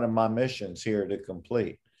one of my missions here to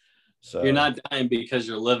complete. So you're not dying because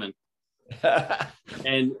you're living.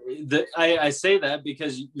 And I say that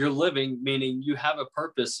because you're living, meaning you have a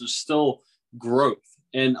purpose. There's still growth.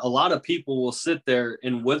 And a lot of people will sit there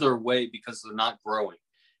and wither away because they're not growing.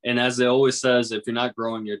 And as it always says, if you're not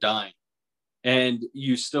growing, you're dying. And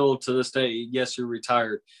you still, to this day, yes, you're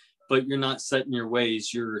retired, but you're not set in your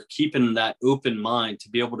ways. You're keeping that open mind to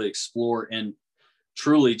be able to explore and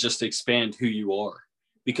truly just expand who you are.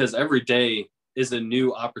 Because every day is a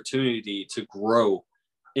new opportunity to grow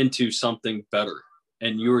into something better.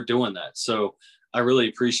 And you are doing that. So I really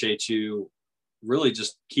appreciate you really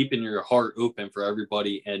just keeping your heart open for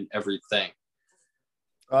everybody and everything.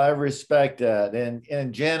 I respect that.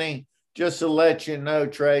 And Jenny, just to let you know,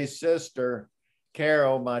 Trey's sister,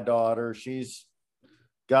 Carol, my daughter, she's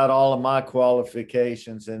got all of my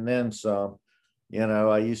qualifications and then some. You know,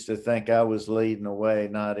 I used to think I was leading the way,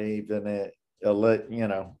 not even you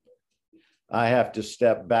know, I have to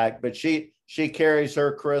step back, but she carries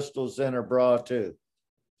her crystals in her bra too.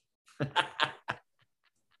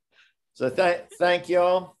 So thank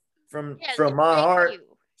y'all from my heart,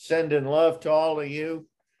 sending love to all of you.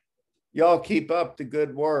 Y'all keep up the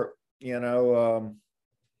good work. You know,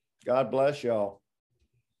 God bless y'all.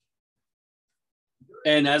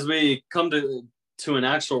 And as we come to an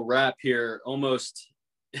actual wrap here, almost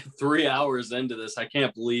 3 hours into this, I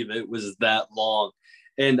can't believe it was that long.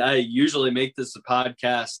 And I usually make this a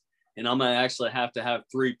podcast, and I'm going to actually have to have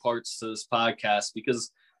 3 parts to this podcast,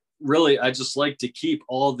 because really, I just like to keep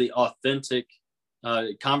all the authentic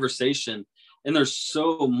conversation. And there's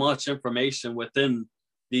so much information within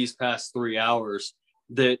these past 3 hours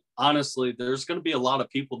that honestly, there's going to be a lot of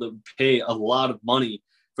people that pay a lot of money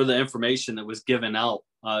for the information that was given out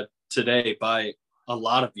today by a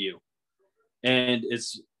lot of you. And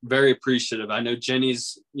it's very appreciative. I know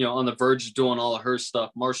Jenny's, you know, on the verge of doing all of her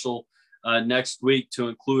stuff. Marshall, next week to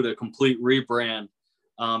include a complete rebrand.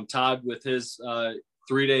 Todd with his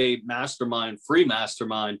 3-day mastermind, free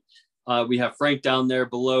mastermind. We have Frank down there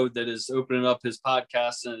below that is opening up his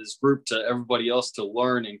podcast and his group to everybody else to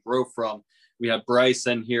learn and grow from. We had Bryce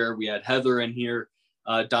in here. We had Heather in here,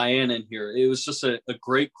 Diane in here. It was just a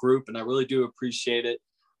great group, and I really do appreciate it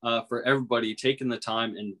for everybody taking the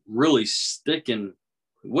time and really sticking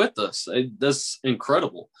with us. That's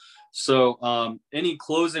incredible. So any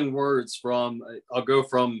closing words from, I'll go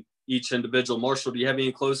from each individual. Marshall, do you have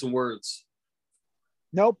any closing words?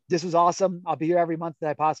 Nope. This was awesome. I'll be here every month that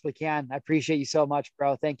I possibly can. I appreciate you so much,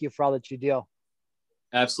 bro. Thank you for all that you do.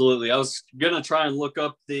 Absolutely. I was going to try and look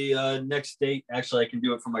up the next date. Actually, I can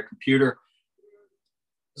do it from my computer.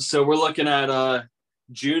 So we're looking at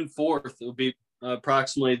June 4th. It'll be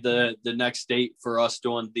approximately the next date for us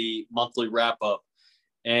doing the monthly wrap up.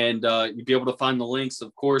 And you'll be able to find the links,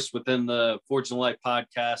 of course, within the Forging Life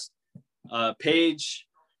podcast page.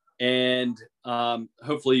 And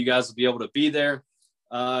hopefully you guys will be able to be there.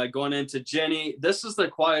 Going into Jenny, this is the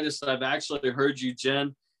quietest I've actually heard you,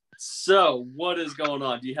 Jen. So what is going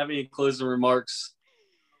on? Do you have any closing remarks?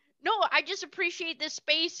 No, I just appreciate this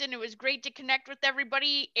space, and it was great to connect with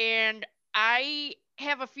everybody. And I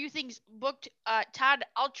have a few things booked. Todd,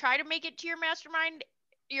 I'll try to make it to your mastermind,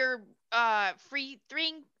 your free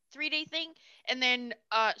 3-day thing. And then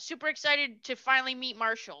super excited to finally meet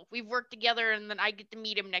Marshall. We've worked together, and then I get to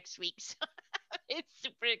meet him next week. So it's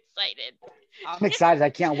super excited. I'm excited.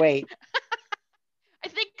 I can't wait. I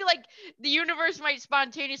think like the universe might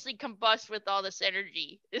spontaneously combust with all this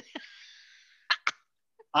energy.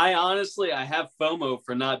 I have FOMO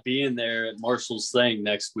for not being there at Marshall's thing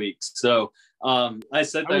next week. So I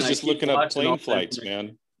was just looking up plane flights,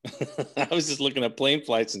 man. I was just looking at plane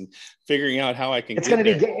flights and figuring out how I can it's get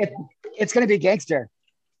gonna there. It's going to be gangster.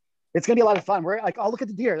 It's going to be a lot of fun. We're like, I'll look at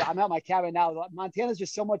the deer. I'm at my cabin now. Montana's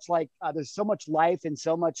just so much like, there's so much life and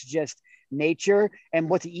so much just nature. And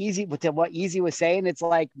what Easy was saying, it's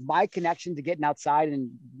like my connection to getting outside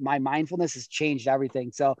and my mindfulness has changed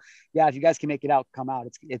everything. So yeah, if you guys can make it out, come out.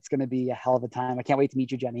 It's going to be a hell of a time. I can't wait to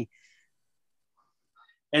meet you, Jenny.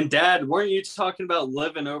 And Dad, weren't you talking about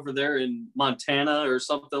living over there in Montana or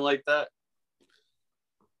something like that?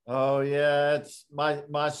 Oh yeah, it's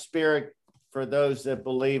my spirit. For those that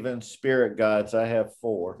believe in spirit guides, I have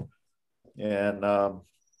 4, and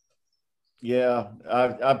yeah,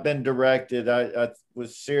 I've been directed. I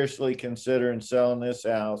was seriously considering selling this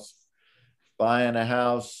house, buying a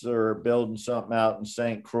house, or building something out in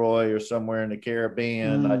St. Croix or somewhere in the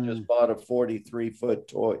Caribbean. I just bought a 43-foot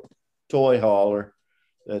toy hauler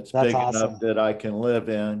that's big awesome. enough that I can live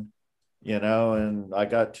in, and I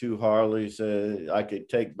got 2 Harleys. I could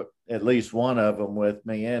take at least one of them with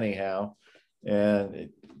me anyhow.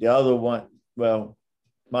 And the other one, well,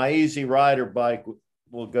 my Easy Rider bike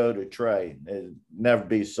will go to trade. It'll never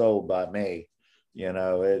be sold by me.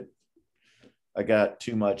 I got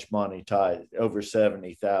too much money tied, over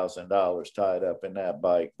 $70,000 tied up in that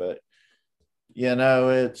bike. But,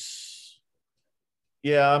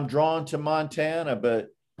 I'm drawn to Montana, but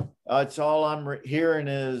it's all I'm hearing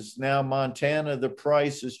is now Montana, the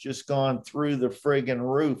price has just gone through the friggin'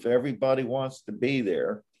 roof. Everybody wants to be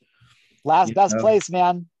there. Last best place,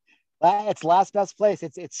 man. It's last best place.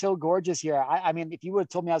 It's so gorgeous here. I mean, if you would have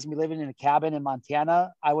told me I was gonna be living in a cabin in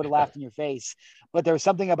Montana, I would have laughed in your face. But there's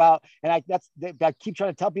something about, and I keep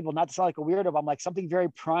trying to tell people not to sound like a weirdo, but I'm like, something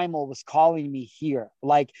very primal was calling me here.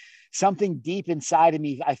 Like something deep inside of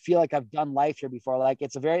me. I feel like I've done life here before. Like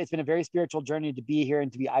it's been a very spiritual journey to be here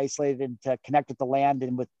and to be isolated and to connect with the land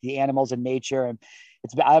and with the animals and nature. And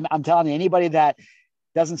I'm telling you, anybody that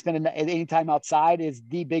doesn't spend any time outside is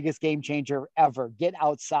the biggest game changer ever. Get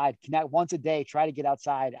outside, connect once a day, try to get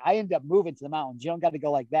outside. I ended up moving to the mountains. You don't got to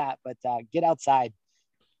go like that, but get outside.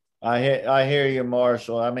 I hear you,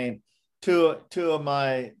 Marshall. I mean, two of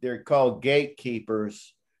they're called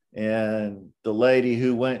gatekeepers. And the lady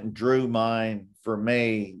who went and drew mine for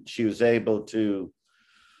me, she was able to,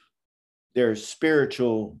 they're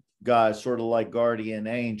spiritual guys, sort of like guardian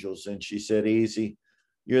angels. And she said, Easy,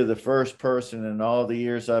 you're the first person in all the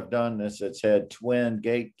years I've done this that's had twin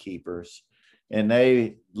gatekeepers, and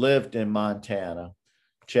they lived in Montana,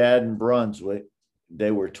 Chad and Brunswick.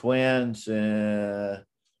 They were twins, and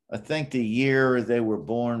I think the year they were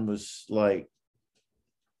born was like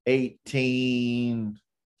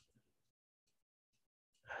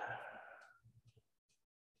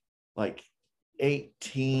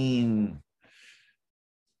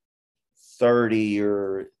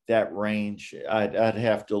or that range. I'd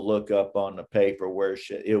have to look up on the paper where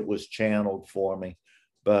it was channeled for me,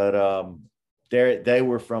 but they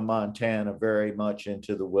were from Montana, very much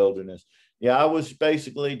into the wilderness. Yeah, I was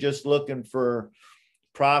basically just looking for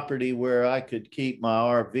property where I could keep my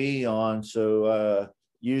RV on. So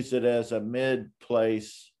use it as a mid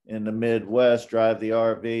place in the Midwest, drive the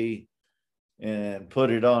RV and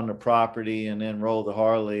put it on the property, and then roll the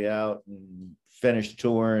Harley out and finish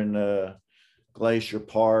touring Glacier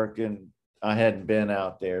Park. And I hadn't been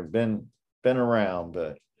out there, been around,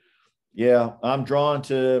 but yeah, I'm drawn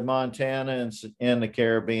to Montana and the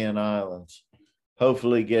Caribbean islands.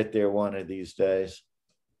 Hopefully get there one of these days.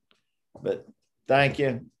 But thank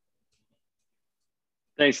you.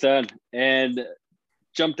 Thanks, Todd. And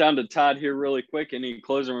jump down to Todd here really quick. Any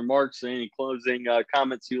closing remarks, any closing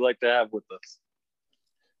comments you'd like to have with us?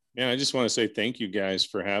 Yeah, I just want to say thank you guys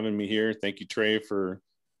for having me here. Thank you, Trey, for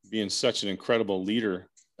being such an incredible leader,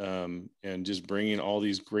 and just bringing all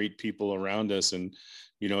these great people around us. And,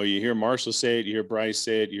 you know, you hear Marshall say it, you hear Bryce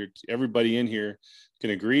say it, everybody in here can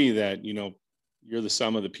agree that, you know, you're the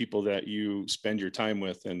sum of the people that you spend your time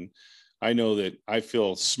with. And I know that I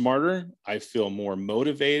feel smarter, I feel more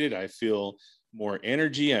motivated, I feel more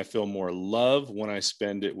energy, I feel more love when I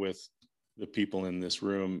spend it with the people in this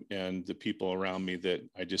room and the people around me that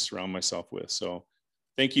I just surround myself with. So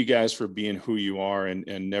thank you guys for being who you are,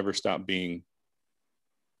 and never stop being.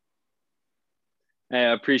 Hey,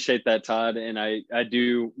 I appreciate that, Todd. And I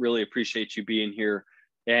do really appreciate you being here.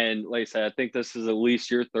 And like I said, I think this is at least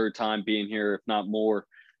your third time being here, if not more.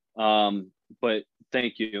 But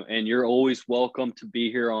thank you. And you're always welcome to be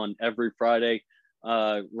here on every Friday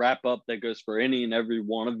wrap up that goes for any and every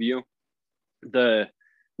one of you. The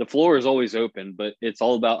floor is always open, but it's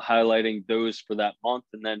all about highlighting those for that month,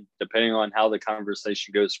 and then depending on how the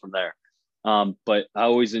conversation goes from there. But I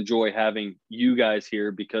always enjoy having you guys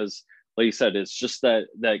here because, like you said, it's just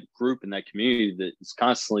that group and that community that is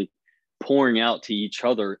constantly pouring out to each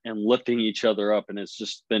other and lifting each other up. And it's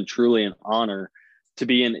just been truly an honor to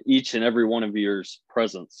be in each and every one of your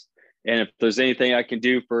presence. And if there's anything I can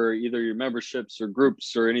do for either your memberships or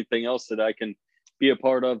groups or anything else that I can be a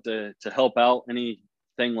part of to help out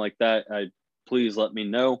anything like that, please let me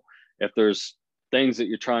know. If there's things that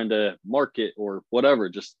you're trying to market or whatever,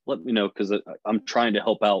 just let me know, because I'm trying to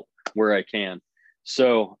help out where I can.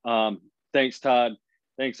 So thanks, Todd.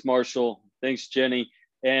 Thanks, Marshall. Thanks, Jenny.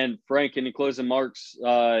 And Frank, any closing marks?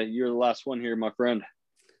 You're the last one here, my friend.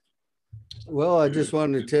 Well, I just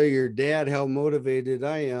wanted to tell your dad how motivated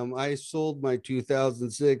I am. I sold my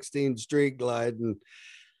 2016 Street Glide, and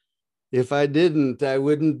if I didn't, I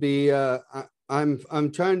wouldn't be.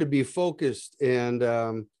 I'm trying to be focused,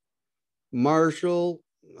 and Marshall,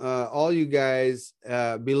 all you guys,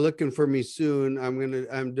 be looking for me soon.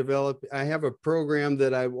 I have a program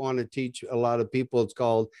that I want to teach a lot of people. It's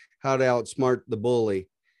called How to Outsmart the Bully.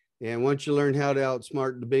 And once you learn how to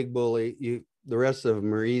outsmart the big bully, the rest of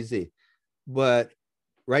them are easy. But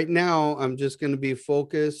right now, I'm just going to be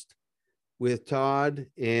focused with Todd,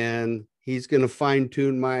 and he's going to fine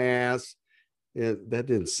tune my ass. Yeah, that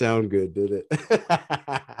didn't sound good, did it?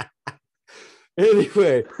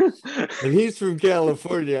 Anyway, and he's from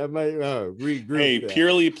California. I might regroup. Hey, that.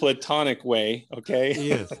 Purely platonic way, okay?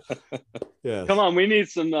 Yes. Yes. Come on, we need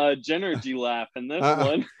some Genergy laugh in this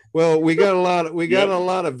one. Well, we got a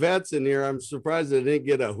lot of vets in here. I'm surprised they didn't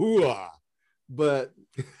get a hoo-ah. But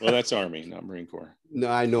well, that's Army, not Marine Corps. No,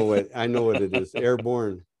 I know what it is.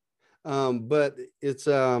 Airborne. But it's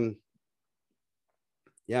yeah,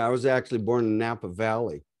 I was actually born in Napa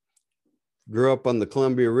Valley. Grew up on the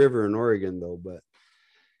Columbia River in Oregon, though. But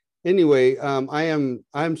anyway,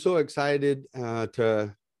 I'm so excited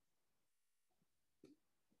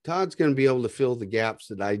Todd's going to be able to fill the gaps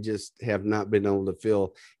that I just have not been able to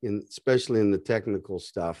fill, especially in the technical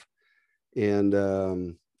stuff. And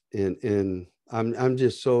I'm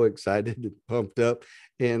just so excited and pumped up,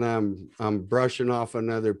 and I'm brushing off on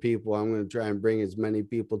other people. I'm going to try and bring as many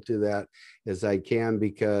people to that as I can,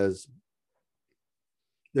 because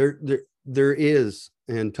there is,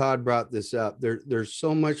 and Todd brought this up, there's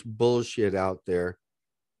so much bullshit out there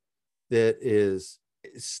that is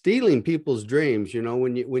stealing people's dreams. You know,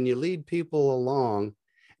 when you lead people along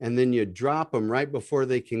and then you drop them right before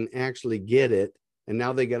they can actually get it, and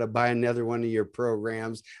now they got to buy another one of your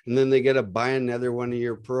programs, and then they got to buy another one of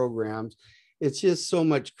your programs. It's just so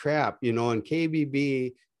much crap, you know, and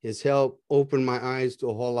KBB has helped open my eyes to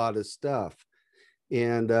a whole lot of stuff.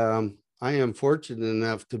 And I am fortunate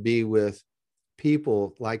enough to be with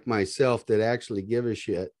people like myself that actually give a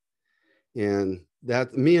shit. And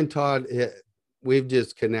that, me and Todd, we've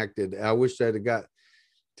just connected. I wish I'd have got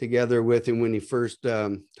together with him when he first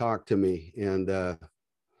talked to me, and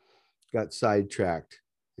got sidetracked.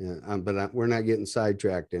 Yeah, but we're not getting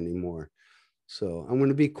sidetracked anymore. So I'm going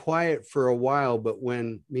to be quiet for a while, but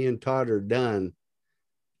when me and Todd are done,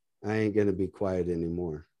 I ain't going to be quiet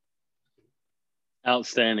anymore.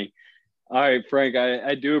 Outstanding. All right, Frank,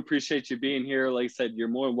 I do appreciate you being here. Like I said, you're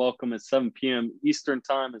more than welcome. At 7 p.m. Eastern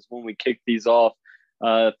time is when we kick these off.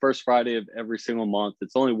 First Friday of every single month.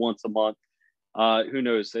 It's only once a month. Who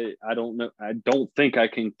knows? I don't know. I don't think I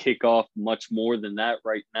can kick off much more than that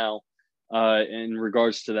right now. In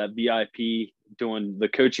regards to that VIP, doing the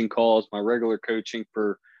coaching calls, my regular coaching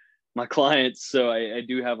for my clients. So I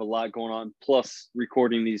do have a lot going on, plus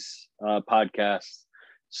recording these podcasts.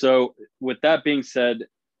 So with that being said,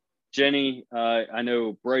 Jenny, I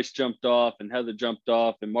know Bryce jumped off and Heather jumped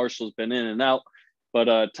off and Marshall's been in and out,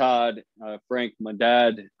 but Todd, Frank, my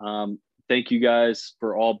dad, thank you guys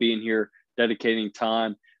for all being here, dedicating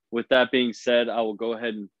time. With that being said, I will go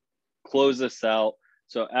ahead and close this out.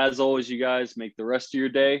 So as always, you guys make the rest of your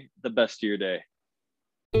day the best of your day.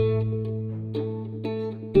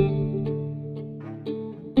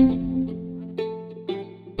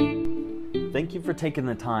 Thank you for taking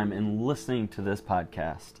the time and listening to this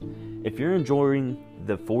podcast. If you're enjoying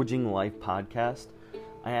the Forging Life podcast,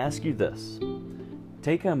 I ask you this.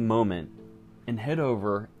 Take a moment and head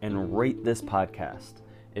over and rate this podcast.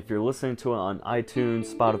 If you're listening to it on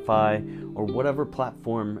iTunes, Spotify, or whatever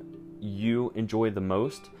platform you enjoy the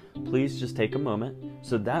most, please just take a moment,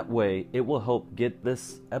 so that way it will help get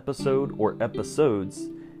this episode or episodes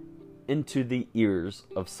into the ears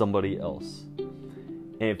of somebody else.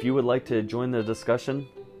 And if you would like to join the discussion,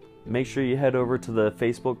 make sure you head over to the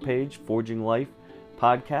Facebook page, Forging Life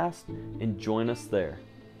Podcast, and join us there.